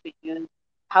how to use.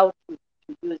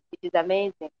 It is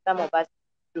amazing. Some of us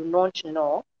do not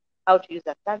know how to use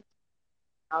a sunscreen.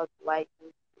 How do I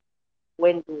use it?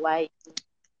 When do I use it?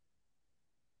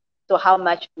 So how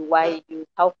much do I use?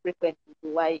 How frequently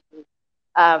do I use?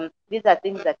 These are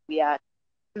things that we are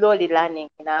slowly learning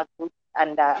in our group,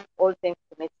 and all thanks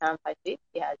to Mr. Mpagi,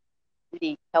 he has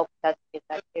really helped us in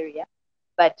that area.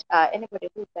 But anybody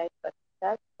who dies for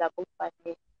that, the book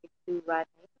funding is still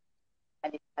running,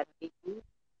 and it can be used.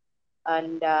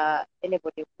 And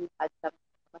anybody who has some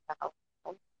matter how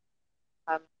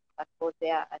can go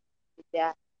there and be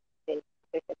there, they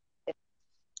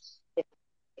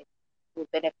will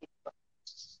benefit from.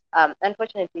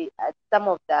 Unfortunately, some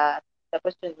of the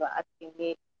questions you were asking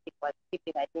me, it was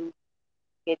keeping. I didn't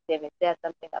get them. Is there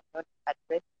something I've not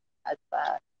addressed as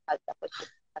far as the question?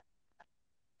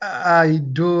 I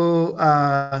do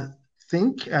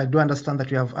I do understand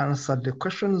that you have answered the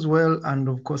questions well, and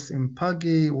of course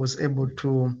Mpagi was able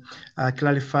to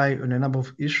clarify on a number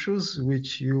of issues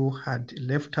which you had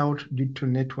left out due to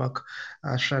network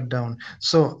shutdown.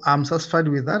 So I'm satisfied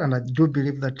with that, and I do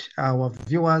believe that our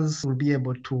viewers will be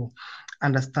able to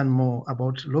understand more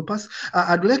about Lupus.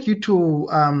 I'd like you to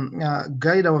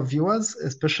guide our viewers,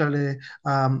 especially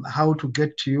how to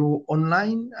get to you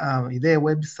online. Is there a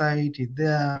website? Is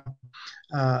there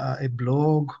a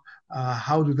blog?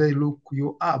 How do they look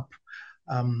you up?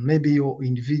 Maybe your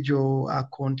individual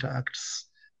contacts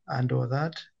and all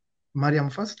that. Mariam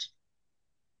first.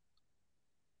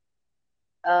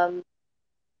 If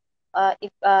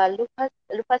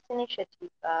Lupus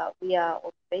Initiative, we are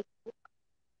on Facebook,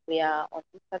 we are on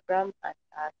Instagram and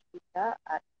Twitter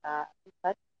at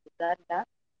Lupus Uganda.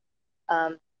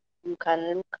 You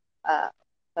can look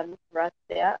for us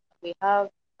there. We have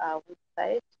a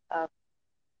website,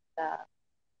 the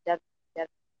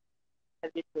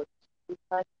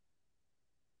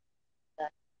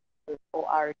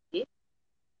www.lupus.org. You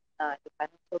can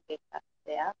also get us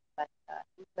there, but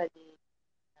usually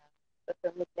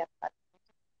social media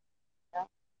platforms,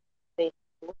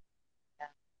 Facebook,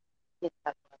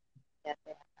 Instagram, they are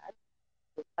there as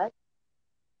Lupus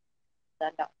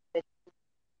Uganda on Facebook,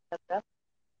 Instagram,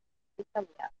 Twitter,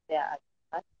 we are there as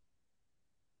Lupus.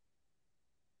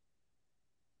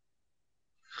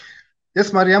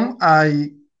 Yes, Mariam,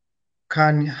 I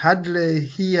can hardly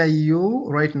hear you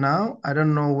right now. I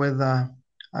don't know whether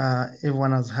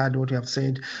everyone has heard what you have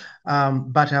said,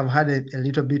 but I've had a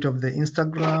little bit of the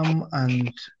Instagram,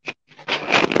 and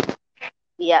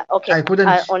yeah, okay. I couldn't.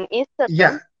 On Instagram,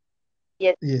 yeah.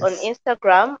 Yes, on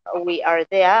Instagram, we are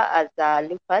there as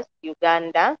Lupus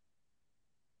Uganda,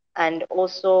 and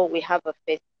also we have a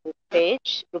Facebook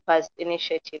page, Lupus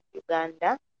Initiative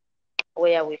Uganda,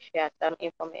 where we share some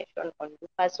information on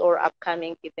Lupus or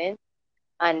upcoming events,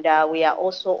 and we are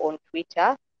also on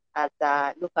Twitter as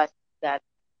Lupus Uganda.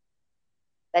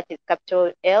 That is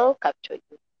capital L, capital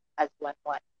U, as one.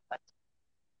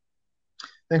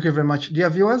 Thank you very much. Dear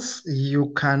viewers,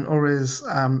 you can always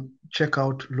check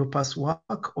out Lupus'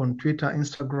 work on Twitter,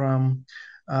 Instagram,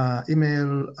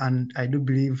 email, and I do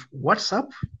believe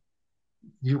WhatsApp.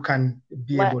 You can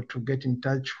be able to get in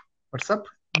touch. WhatsApp,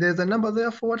 there's a number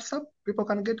there for WhatsApp. People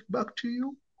can get back to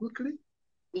you quickly.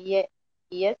 Yeah,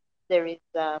 yes, there is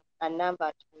a number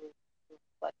to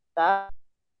WhatsApp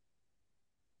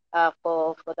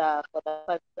for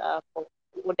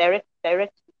or direct if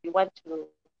you want to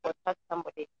contact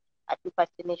somebody at Lupus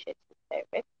Initiative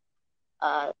Direct.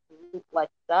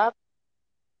 WhatsApp.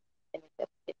 Let me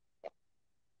just get it.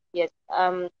 Yes.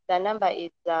 The number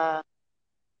is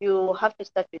you have to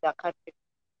start with a country.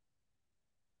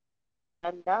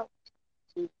 Uganda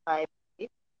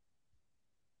 256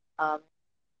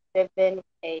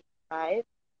 785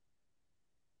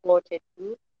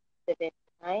 42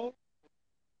 79.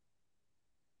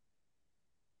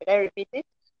 Should I repeat it?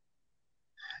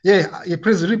 Yeah,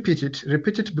 please repeat it.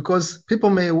 Repeat it because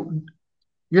people may,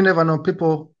 you never know,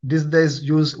 people these days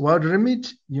use World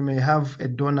Remit. You may have a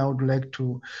donor who would like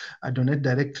to donate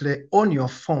directly on your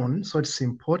phone. So it's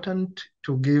important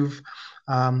to give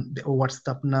the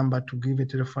WhatsApp number, to give a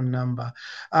telephone number.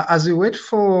 As we wait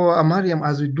for Mariam,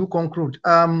 as we do conclude,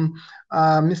 Mr.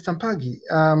 Mpagi,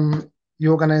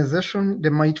 your organization, the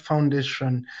Might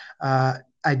Foundation, I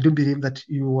do believe that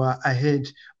you are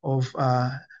ahead of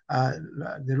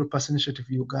the Lupus Initiative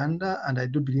Uganda, and I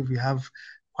do believe we have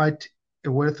quite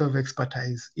a wealth of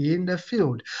expertise in the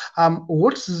field.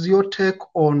 What is your take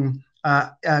on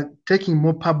taking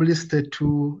more publicity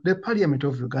to the Parliament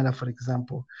of Uganda, for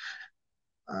example?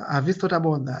 Have you thought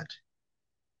about that?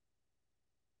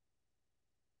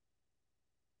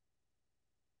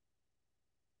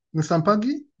 Mr.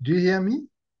 Mpagi, do you hear me?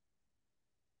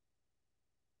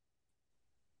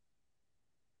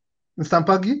 Mr.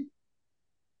 Mpagi?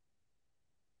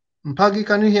 Mpagi,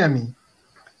 can you hear me?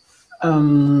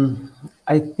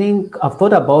 I think I've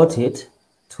thought about it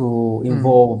to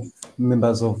involve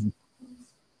members of.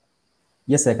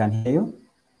 Yes, I can hear you.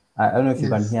 I don't know if you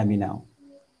can hear me now.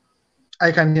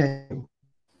 I can hear you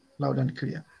loud and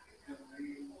clear.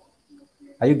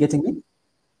 Are you getting me?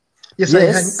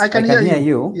 Yes, I can hear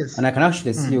you. Yes. And I can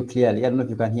actually see you clearly. I don't know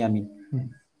if you can hear me.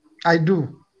 I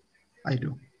do. I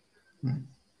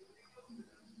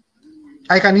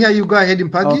can hear you. Go ahead,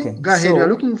 Mpagi. Okay. Go ahead. You're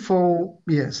looking for,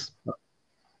 yes.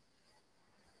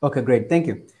 Okay, great. Thank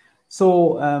you.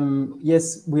 So,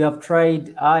 yes,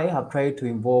 I have tried to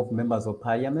involve members of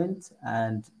parliament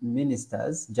and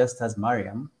ministers, just as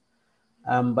Mariam.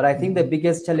 But I think the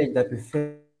biggest challenge that we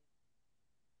face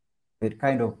the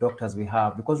kind of doctors we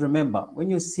have, because remember, when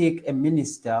you seek a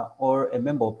minister or a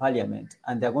member of parliament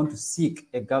and they're going to seek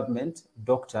a government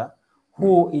doctor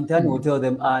who in turn will tell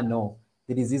them, no,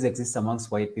 the disease exists amongst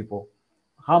white people,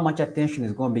 how much attention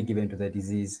is going to be given to the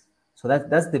disease? So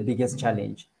that's the biggest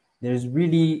challenge. There is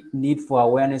really need for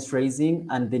awareness raising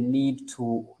and the need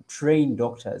to train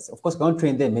doctors. Of course, we can't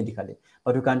train them medically,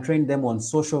 but we can train them on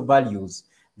social values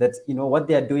that, what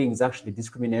they are doing is actually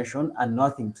discrimination and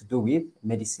nothing to do with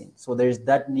medicine. So there is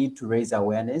that need to raise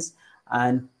awareness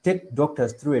and take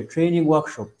doctors through a training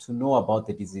workshop to know about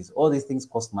the disease. All these things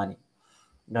cost money.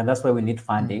 And that's why we need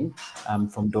funding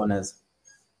from donors.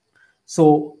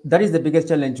 So that is the biggest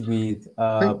challenge with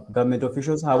government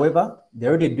officials. However, they're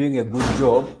already doing a good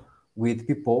job with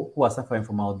people who are suffering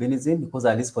from albinism, because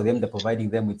at least for them, they're providing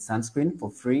them with sunscreen for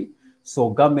free.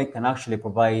 So government can actually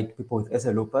provide people with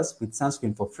SA lupus with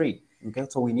sunscreen for free. Okay,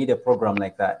 so we need a program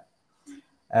like that.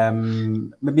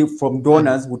 Maybe from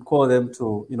donors would call them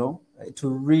to, to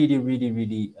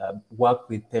really work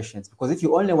with patients, because if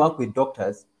you only work with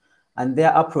doctors and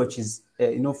their approach is,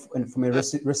 from a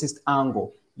racist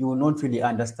angle, you will not really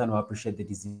understand or appreciate the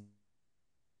disease.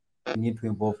 You need to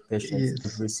involve patients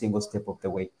every single step of the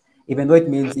way, even though it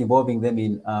means involving them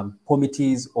in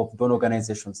committees of donor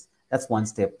organizations. That's one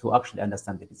step to actually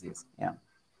understand the disease. Yeah.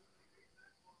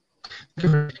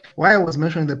 Why I was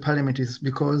mentioning the parliament is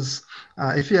because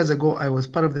a few years ago, I was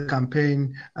part of the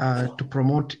campaign to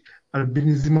promote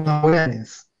albinism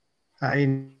awareness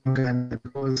in Uganda,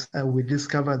 because we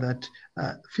discovered that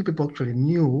few people actually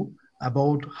knew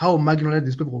about how marginalized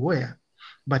these people were.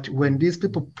 But when these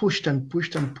people pushed and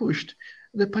pushed and pushed,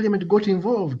 the parliament got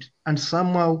involved. And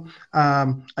somehow,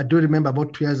 I do remember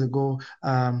about 2 years ago,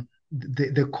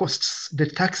 the costs, the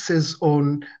taxes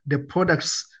on the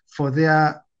products for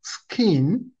their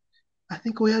skin, I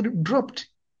think we had dropped.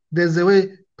 There's a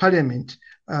way parliament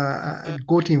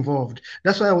got involved.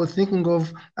 That's why I was thinking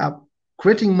of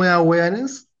creating more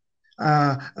awareness.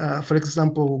 For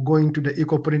example, going to the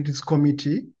Eco-Parentics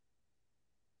Committee.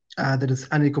 There is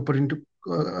an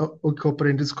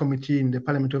Eco-Parentics Committee in the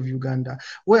Parliament of Uganda,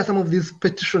 where some of these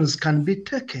petitions can be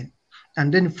taken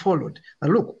and then followed.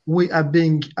 And look, we are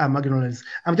being marginalized.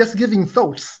 I'm just giving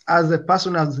thoughts as a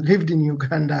person who has lived in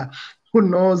Uganda, who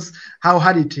knows how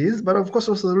hard it is, but of course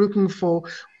also looking for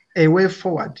a way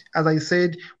forward. As I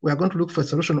said, we are going to look for a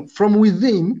solution from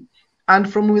within and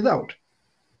from without.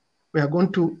 We are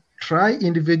going to try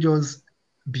individuals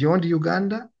beyond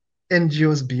Uganda,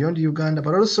 NGOs beyond Uganda,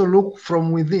 but also look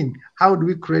from within. How do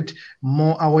we create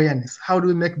more awareness? How do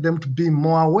we make them to be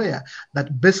more aware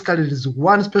that basically there is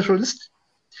one specialist?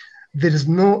 There is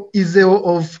no easy way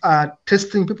of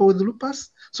testing people with lupus.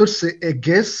 So it's a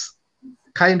guess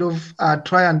kind of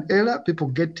try and error. People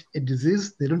get a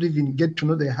disease, they don't even get to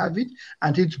know they have it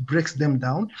until it breaks them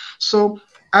down. So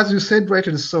as you said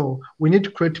rightly so, we need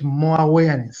to create more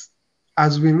awareness.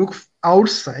 As we look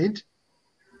outside,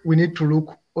 we need to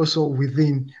look also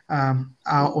within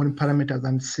our own parameters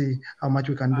and see how much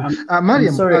we can do. Mariam,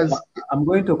 I'm sorry, I'm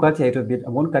going to cut you a little bit. I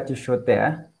won't cut you short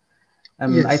there.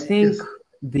 Yes, I think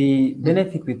the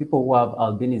benefit with people who have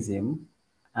albinism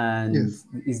and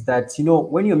is that, you know,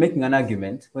 when you're making an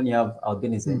argument, when you have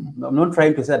albinism, I'm not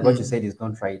trying to say that what you said is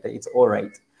not right. It's all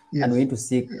right. And we need to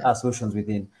seek solutions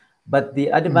within. But the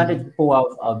advantage of people who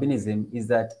have albinism is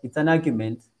that it's an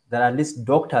argument that at least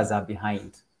doctors are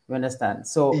behind. You understand?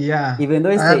 So even though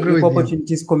it's the Equal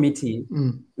Opportunities Committee,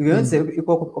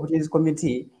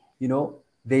 you know,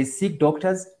 they seek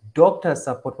doctors. Doctors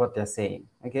support what they're saying.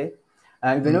 Okay,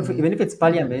 even if it's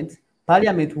Parliament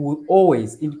will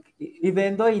always,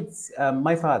 even though it's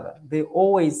my father, they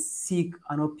always seek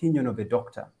an opinion of a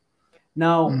doctor.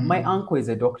 Now, my uncle is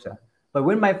a doctor, but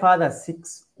when my father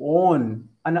seeks for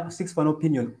an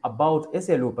opinion about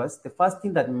SA lupus, the first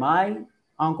thing that my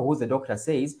uncle, who's a doctor,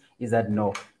 says is that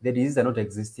no, the disease are not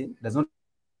existing. Does not.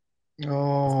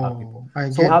 I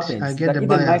get that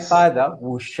even my father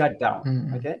will shut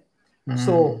down. Okay,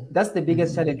 so that's the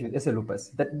biggest challenge with SA lupus,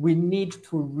 that we need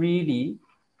to really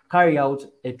carry out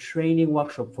a training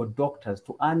workshop for doctors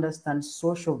to understand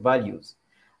social values,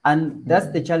 and that's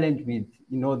the challenge with,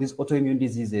 you know, these autoimmune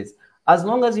diseases. As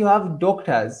long as you have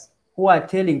doctors who are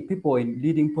telling people in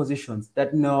leading positions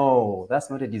that no, that's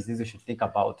not a disease you should think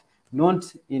about,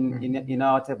 not in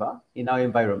our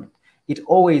environment, it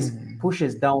always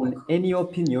pushes down any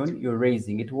opinion you're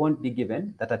raising. It won't be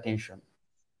given that attention.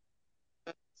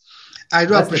 I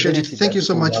do appreciate it. Thank you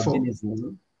so much for.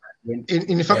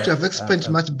 In fact, you have explained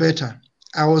much better.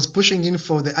 I was pushing in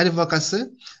for the advocacy,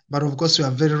 but of course you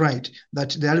are very right that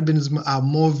the albinism are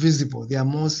more visible, they are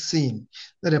more seen.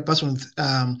 That a person with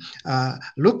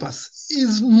lupus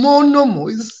is more normal.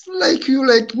 It's like you,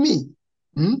 like me.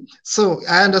 So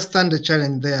I understand the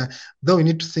challenge there, though we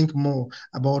need to think more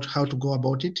about how to go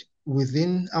about it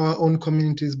within our own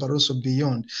communities, but also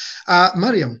beyond.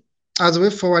 Mariam, as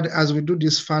we forward, as we do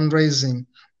this fundraising,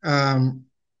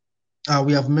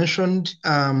 we have mentioned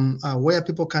where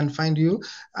people can find you.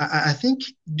 I think,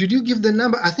 did you give the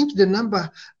number? I think the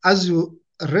number, as you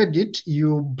read it,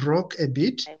 you broke a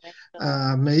bit.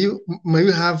 May you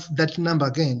have that number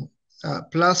again?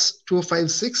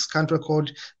 +256 country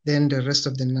code, then the rest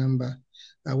of the number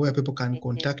where people can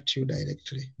contact you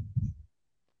directly.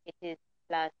 It is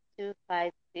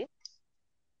 +256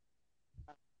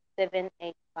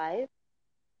 785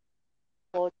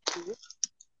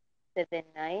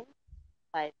 427950.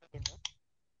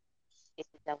 It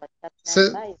is our WhatsApp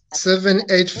number.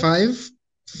 785.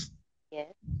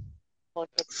 Yes.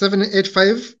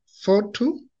 785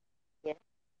 42. Yes.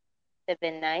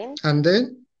 79. And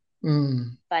then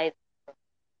 50.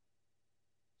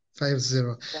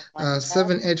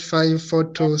 785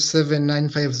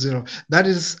 427950. That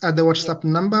is the WhatsApp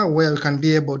number where you can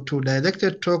be able to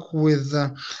directly talk with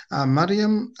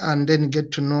Mariam and then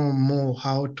get to know more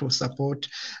how to support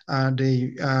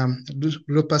the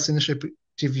Lupus Initiative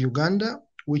Uganda,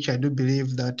 which I do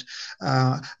believe that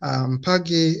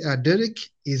Mpagi Derrick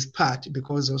is part,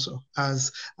 because also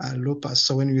as lupus.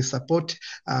 So when we support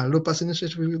Lupus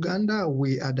Initiative Uganda,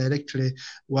 we are directly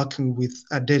working with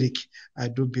Derrick. I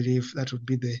do believe that would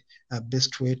be the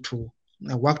best way to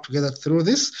work together through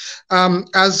this.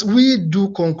 As we do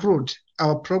conclude,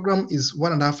 our program is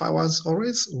 1.5 hours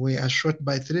always. We are short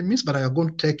by 3 minutes, but I am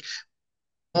going to take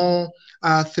more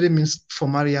 3 minutes for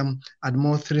Mariam and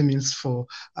more 3 minutes for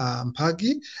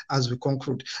Mpagi as we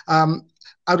conclude.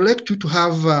 I'd like you to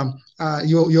have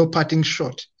your parting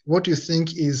shot. What do you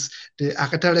think is the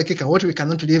Akatale Kika, what we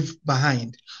cannot leave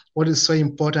behind? What is so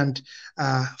important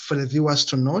for the viewers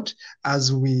to note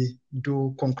as we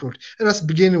do conclude? Let us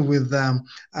begin with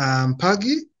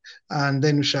Mpagi, and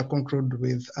then we shall conclude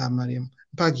with Mariam.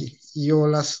 Mpagi, your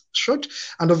last shot.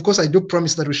 And of course, I do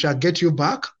promise that we shall get you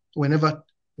back whenever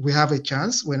we have a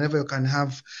chance, whenever you can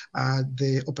have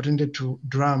the opportunity to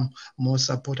drum more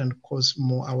support and cause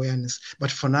more awareness.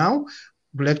 But for now,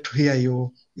 we'd like to hear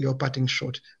your parting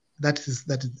shot. That is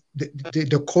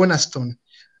the cornerstone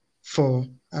for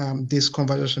this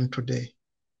conversation today.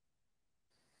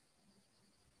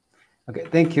 Okay,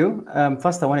 thank you.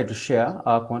 First, I wanted to share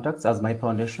our contacts as my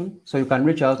foundation. So you can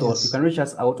reach out, yes, or you can reach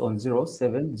us out on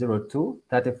 0702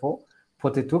 34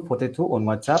 42 42 on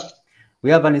WhatsApp.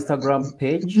 We have an Instagram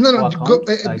page. No, go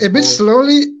a bit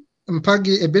slowly,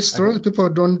 Mpagi, a bit slowly. Okay. People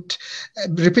don't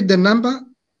repeat the number.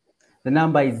 The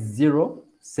number is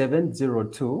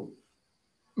 0702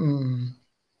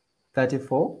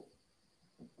 34.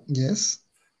 Yes.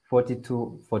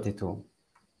 42 42.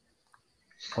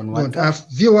 On Good.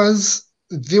 Viewers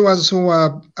who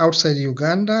are outside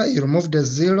Uganda, you remove the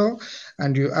 0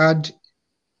 and you add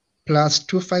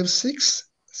 +256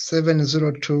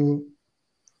 702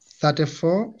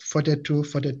 34 42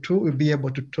 42. We'll be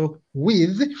able to talk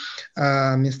with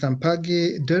Mr.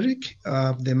 Mpagi Derrick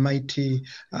of the Mighty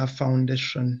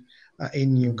Foundation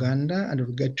in Uganda, and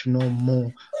we'll get to know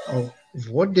more of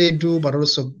what they do, but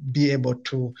also be able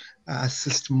to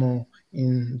assist more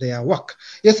in their work.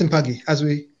 Yes, Mpagi, as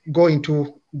we go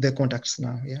into the contacts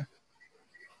now, yeah.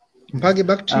 Mpagi,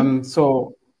 back to you.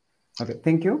 So, okay,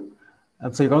 thank you.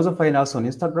 So you can also find us on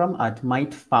Instagram at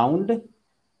Might Found,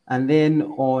 and then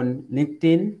on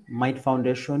LinkedIn, Might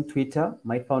Foundation, Twitter,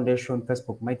 Might Foundation,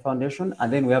 Facebook, Might Foundation,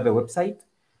 and then we have a website.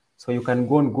 So you can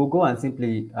go on Google and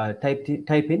simply type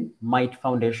in Might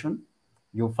Foundation.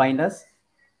 You'll find us.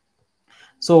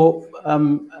 So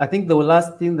I think the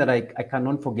last thing that I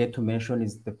cannot forget to mention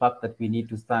is the fact that we need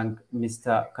to thank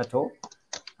Mr. Kato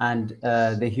and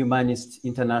the Humanist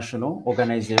International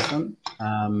Organization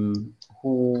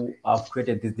who have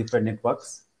created these different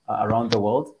networks around the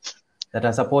world that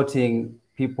are supporting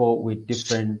people with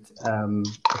different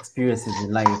experiences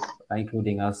in life,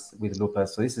 including us with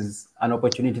lupus. So this is an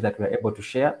opportunity that we're able to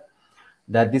share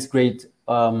that this great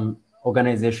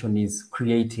organization is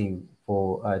creating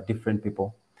for different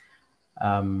people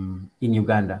in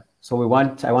Uganda. So I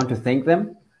want to thank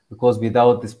them, because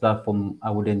without this platform, I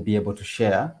wouldn't be able to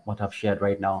share what I've shared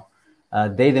right now.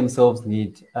 They themselves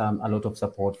need a lot of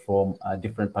support from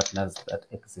different partners that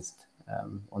exist.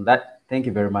 On that, thank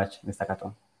you very much, Mr.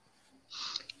 Kato.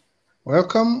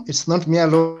 Welcome. It's not me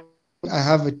alone. I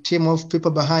have a team of people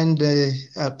behind the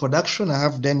production. I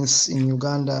have Dennis in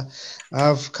Uganda. I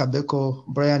have Kabeko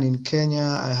Brian in Kenya.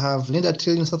 I have Linda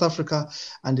Till in South Africa,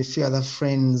 and a few other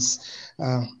friends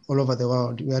all over the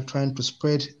world. We are trying to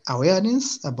spread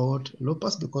awareness about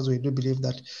lupus, because we do believe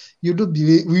that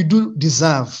we do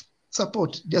deserve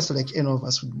support, just like any of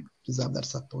us would deserve that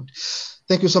support.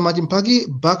 Thank you so much, Mpagi.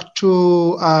 Back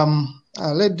to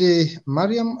Lady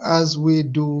Mariam as we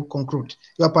do conclude.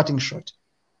 Your parting shot.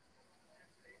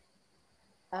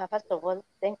 First of all,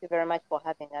 thank you very much for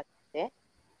having us today.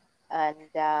 And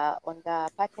on the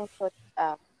parting shot,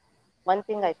 one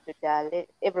thing I should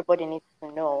everybody needs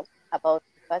to know about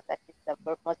lupus, that is the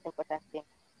most important thing.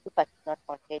 Lupus is not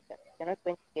contagious. You're not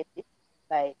going to get it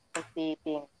by simply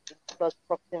being in close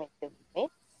proximity with me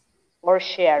or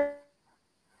share.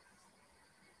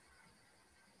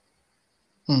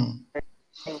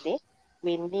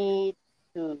 We need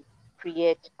to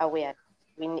create awareness.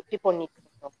 People need to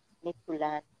know, need to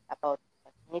learn about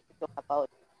it, need to talk about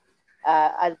it,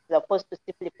 as opposed to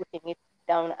simply putting it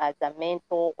down as a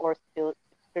mental or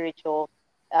spiritual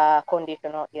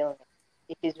condition or illness.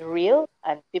 It is real,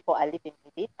 and people are living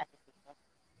with it, and it is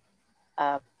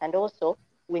not. And also,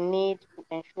 we need to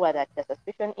ensure that the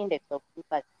suspicion index of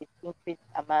lupus is increased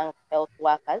among health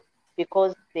workers,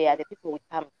 because they are the people we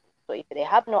come to. So if they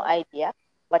have no idea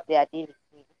what they are dealing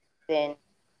with, then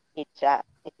it is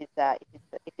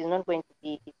not going to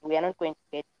be. We are not going to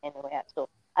get anywhere. So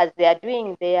as they are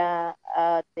doing their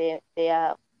they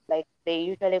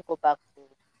usually go back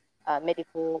to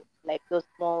medical, like those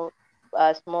small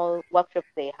workshops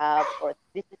they have, or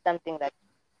this is something that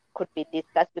could be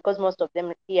discussed, because most of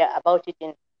them hear about it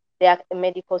in their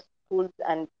medical schools,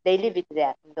 and they leave it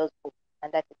there in those books,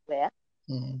 and that is where.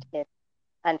 Yes.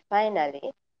 And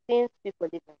finally, since people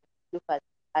living with lupus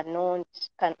are not,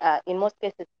 in most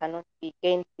cases cannot be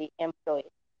gainfully employed,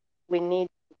 we need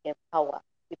to empower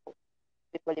people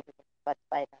living with lupus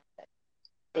financially.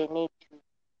 They need to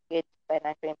get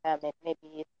financial empowerment,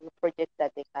 maybe through projects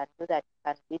that they can do that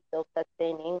can be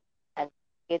self-sustaining and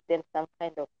get them some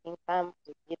kind of income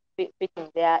fitting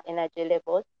their energy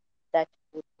levels. That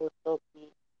would also be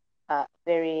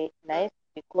very nice,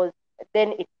 because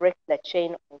then it breaks the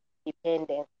chain of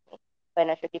dependency,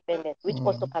 financial dependence, which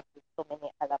also comes with so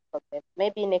many other problems.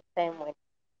 Maybe next time,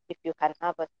 if you can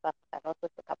have us back, we can also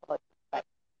talk about it. But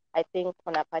I think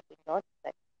on a parting note,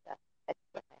 that's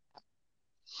what I have.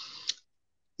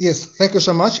 Yes, thank you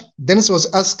so much. Dennis was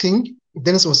asking,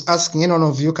 any one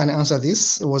of you can answer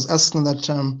this. He was asking that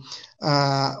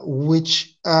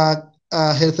which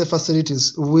health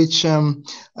facilities, which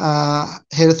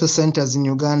health centers in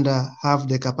Uganda have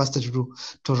the capacity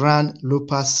to run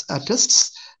lupus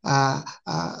tests.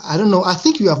 I don't know. I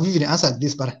think you have even answered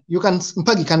this, but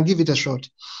Mpagi can give it a shot.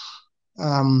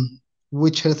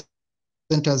 Which health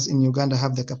centers in Uganda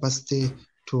have the capacity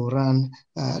to run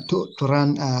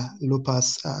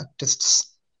lupus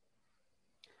tests?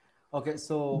 Okay,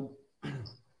 so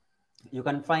you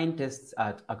can find tests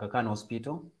at Aga Khan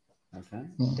Hospital. Okay,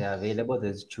 they're available.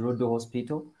 There's Chirudo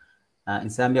Hospital, in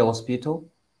Zambia Hospital.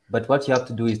 But what you have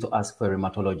to do is to ask for a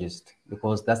rheumatologist,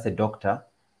 because that's the doctor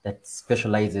that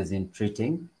specializes in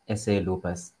treating SA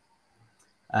lupus.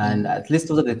 And at least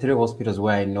those are the 3 hospitals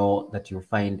where I know that you'll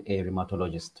find a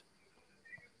rheumatologist.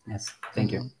 Yes,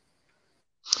 thank you.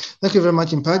 Thank you very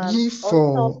much, Mpagi,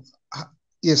 for...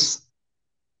 yes.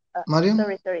 Mariam?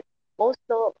 Sorry.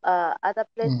 Also, other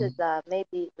places,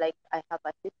 maybe like I have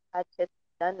a test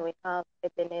done. We have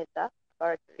Ebenezer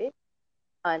Laboratory,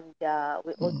 and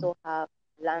we also have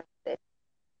Lancet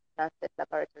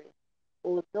Laboratory.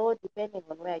 Although, depending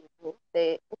on where you go,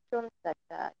 the options that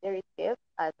Derrick gave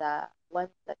are the ones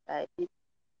that I did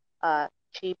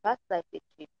cheaper, slightly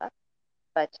cheaper.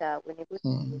 But when you go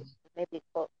to maybe,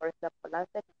 for example,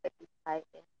 Lancet is a bit high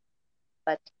end,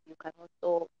 but you can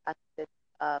also access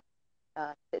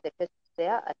the tests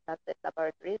there at Lancet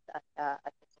Laboratories and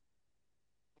at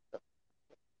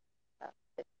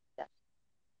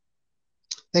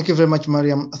Thank you very much,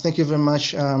 Mariam. Thank you very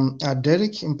much,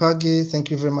 Derrick, Mpagi.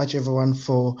 Thank you very much, everyone,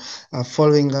 for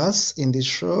following us in this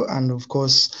show and, of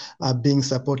course, being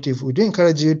supportive. We do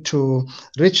encourage you to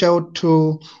reach out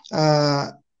to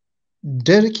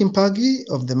Derrick Mpagi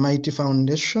of the Mighty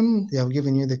Foundation. They have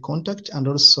given you the contact, and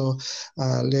also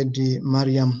Lady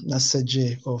Mariam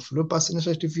Nassejje of Lupus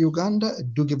Initiative Uganda.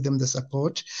 Do give them the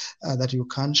support that you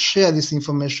can. Share this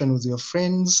information with your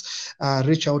friends.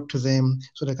 Reach out to them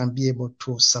so they can be able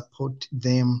to support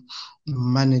them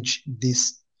manage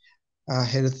this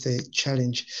health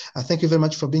challenge. Thank you very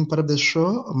much for being part of the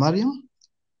show, Mariam.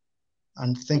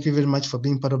 And thank you very much for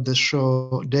being part of the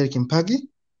show, Derrick Mpagi.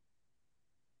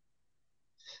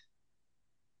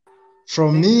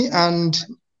 From me and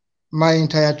my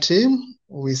entire team,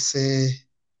 we say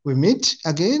we meet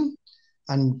again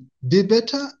and be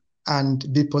better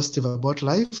and be positive about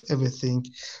life. Everything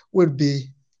will be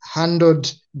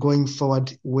handled going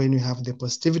forward when you have the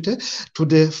positivity. To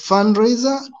the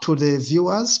fundraiser, to the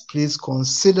viewers, please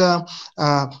consider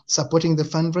supporting the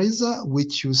fundraiser,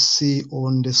 which you see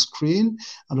on the screen.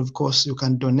 And of course, you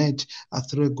can donate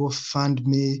through a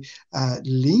GoFundMe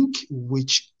link,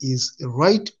 which is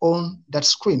right on that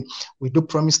screen. We do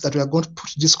promise that we are going to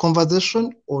put this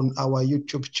conversation on our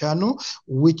YouTube channel,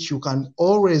 which you can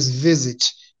always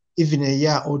visit even a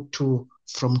year or two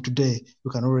from today.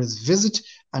 You can always visit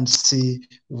and see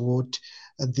what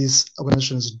these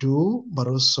organizations do, but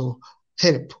also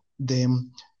help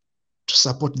them to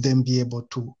support them be able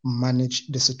to manage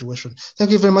the situation.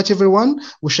 Thank you very much, everyone.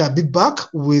 We shall be back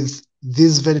with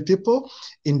these very people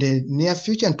in the near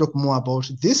future and talk more about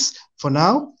this. For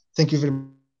now, thank you very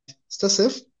much. Stay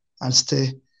safe and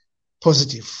stay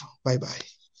positive. Bye-bye.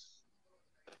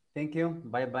 Thank you.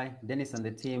 Bye-bye. Dennis and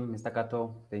the team, Mr.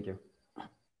 Kato, thank you.